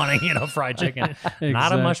I was wanting, fried chicken. Exactly.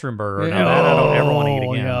 Not a mushroom burger. No, that I don't ever want to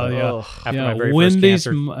eat again. After my very Wendy's,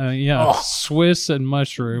 first cancer, Swiss and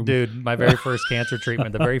mushroom. dude, my very first cancer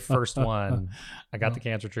treatment, the very first one, I got the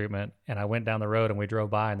cancer treatment, and I went down the road and we drove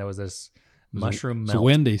by, and there was this mushroom melt.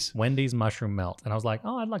 Wendy's mushroom melt, and I was like,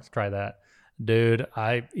 oh, I'd like to try that. Dude,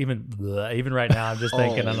 I even right now I'm just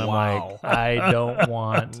thinking, and I'm like, I don't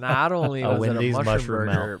want. Not only was Wendy's it a mushroom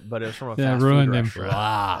burger, melt, but it was from a fast ruined food him. restaurant.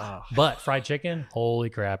 Wow. But fried chicken,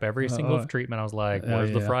 holy crap! Every single treatment, I was like,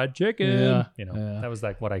 "Where's the fried chicken?" That was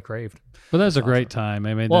like what I craved. But that was a great time.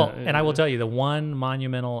 I mean, and I will tell you, the one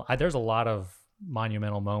monumental. There's a lot of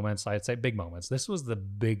monumental moments. I'd say big moments. This was the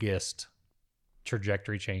biggest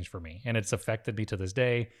trajectory change for me, and it's affected me to this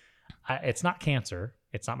day. It's not cancer.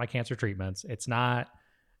 It's not my cancer treatments. It's not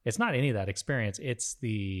any of that experience. It's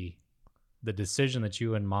the decision that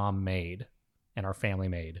you and Mom made and our family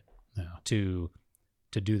made to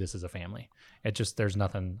do this as a family. It just, there's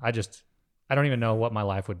nothing. I don't even know what my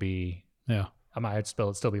life would be. Yeah. I might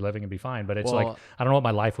still be living and be fine, but it's like, I don't know what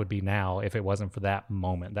my life would be now if it wasn't for that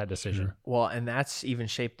moment, that decision. Sure. Well, and that's even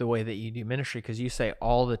shaped the way that you do ministry, because you say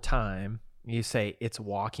all the time, you say it's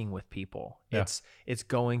walking with people. Yeah. It's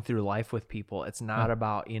going through life with people. It's not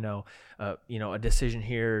about, a decision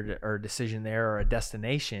here or a decision there or a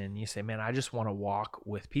destination. You say, man, I just want to walk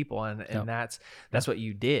with people. And that's what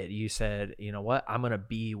you did. You said, you know what, I'm going to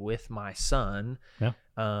be with my son. Yeah.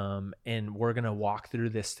 And we're going to walk through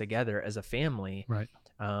this together as a family. Right.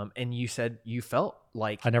 And you said you felt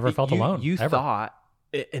like I never felt alone. You ever. thought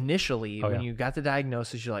initially when you got the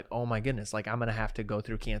diagnosis, you're like, oh my goodness, like I'm going to have to go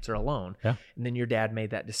through cancer alone. Yeah. And then your dad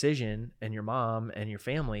made that decision, and your mom and your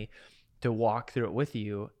family, to walk through it with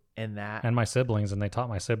you. And my siblings, and they taught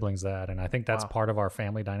my siblings that. And I think that's part of our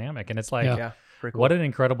family dynamic. And it's like, pretty cool. What an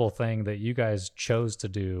incredible thing that you guys chose to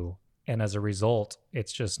do. And as a result,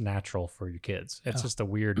 it's just natural for your kids. It's just a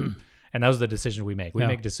weird, and that was the decision we make. We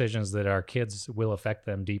make decisions that our kids will affect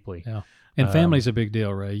them deeply. Yeah. And family's a big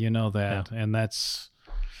deal, Ray. You know that. Yeah. And that's,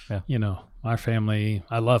 you know, our family,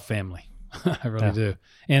 I love family. I really do.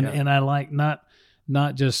 And I like not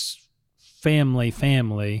just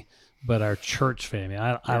family, but our church family.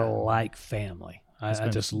 I like family. I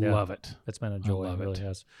just love it. It's been a joy. It really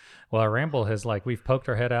has. Well, our ramble has, like, we've poked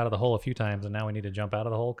our head out of the hole a few times, and now we need to jump out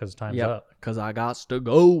of the hole because time's up. Because I got to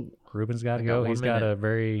go. Ruben's got to go. He's got a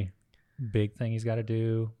very big thing he's got to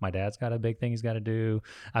do. My dad's got a big thing he's got to do.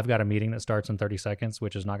 I've got a meeting that starts in 30 seconds,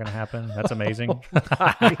 which is not going to happen. That's amazing.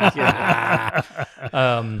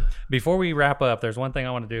 Before we wrap up, there's one thing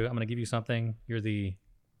I want to do. I'm going to give you something. You're the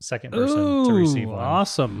second person to receive one.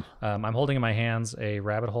 Awesome. I'm holding in my hands a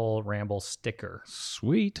Rabbit Hole Ramble sticker.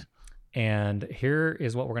 Sweet. And here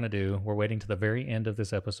is what we're going to do. We're waiting to the very end of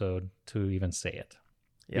this episode to even say it.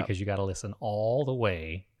 Because you got to listen all the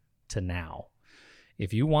way to now.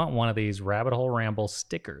 If you want one of these Rabbit Hole Ramble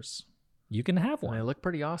stickers, you can have one. They look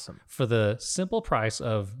pretty awesome. For the simple price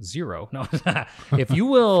of $0. No, if you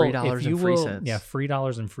will, $3 and free cents. Yeah,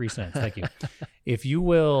 $3 and free cents. Thank you. If you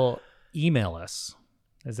will email us,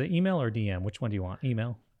 is it email or DM? Which one do you want?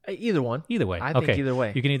 Email? Either one. Either way. I think either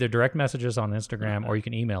way. You can either direct message us on Instagram or you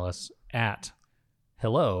can email us at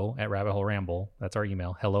hello@rabbitholeramble. That's our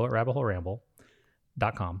email.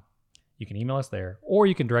 hello@rabbitholeramble.com. You can email us there, or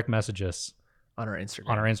you can direct message us on our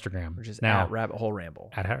Instagram, which is now, at Rabbit Hole Ramble.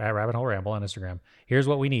 At Rabbit Hole Ramble on Instagram. Here's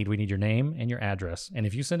what we need. We need your name and your address. And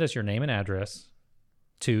if you send us your name and address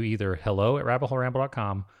to either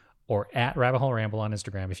hello@rabbitholeramble.com or at Rabbit Hole Ramble on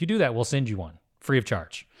Instagram, if you do that, we'll send you one free of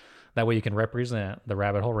charge. That way you can represent the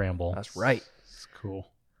Rabbit Hole Ramble. That's right. It's cool.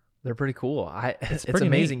 They're pretty cool. It's pretty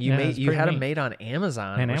amazing. Neat. You had them made on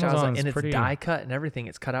Amazon, and it's die cut and everything.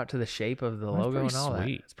 It's cut out to the shape of the logo and all that.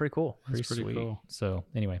 It's pretty cool. Pretty sweet. Cool. So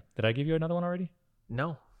anyway, did I give you another one already?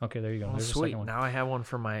 No. Okay, there you go. Oh, sweet. Now I have one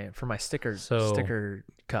for my sticker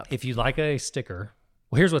cup. If you'd like a sticker,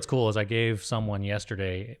 well, here's what's cool is I gave someone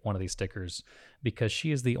yesterday one of these stickers because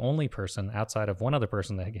she is the only person outside of one other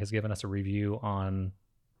person that has given us a review on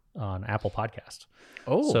Apple Podcast.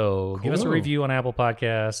 Oh, so cool. Give us a review on Apple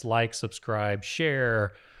Podcast, like, subscribe,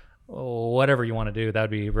 share, whatever you want to do. That would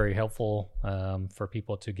be very helpful for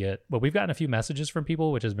people to get. Well, we've gotten a few messages from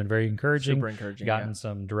people, which has been very encouraging. Super encouraging. Gotten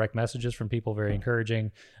some direct messages from people, very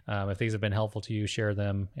encouraging. If these have been helpful to you, share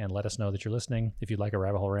them and let us know that you're listening. If you'd like a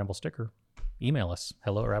Rabbit Hole Ramble sticker, email us,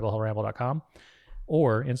 hello@rabbitholeramble.com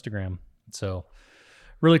or Instagram. So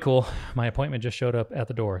really cool. My appointment just showed up at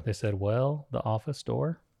the door. They said, well, the office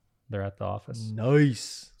door. They're at the office.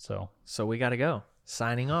 Nice. So we got to go.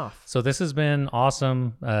 Signing off. So this has been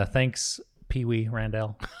awesome. Thanks, Pee Wee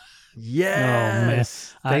Randell.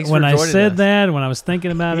 Yes. Oh, man. When I said that, when I was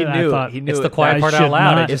thinking about it, I thought it's the quiet part out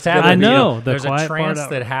loud. It just happened. I know. There's a trance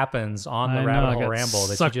that happens on the Rabbit Hole Ramble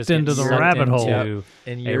that you just into the rabbit hole,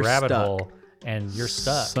 and you're a rabbit hole, and you're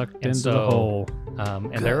stuck. Sucked into the hole.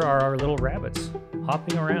 And there are our little rabbits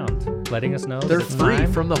hopping around, letting us know they're free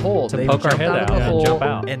from the hole. They poke our head out and jump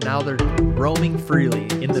out, and now they're roaming freely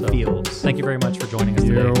in the fields. Thank you very much for joining us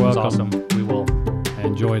today. You're welcome. It was awesome. We will. I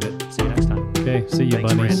enjoyed it. See you next time. Okay. See you,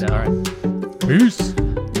 buddies. All right. Peace.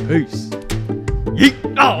 Peace. Yeet.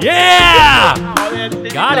 Oh yeah!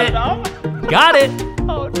 Got it.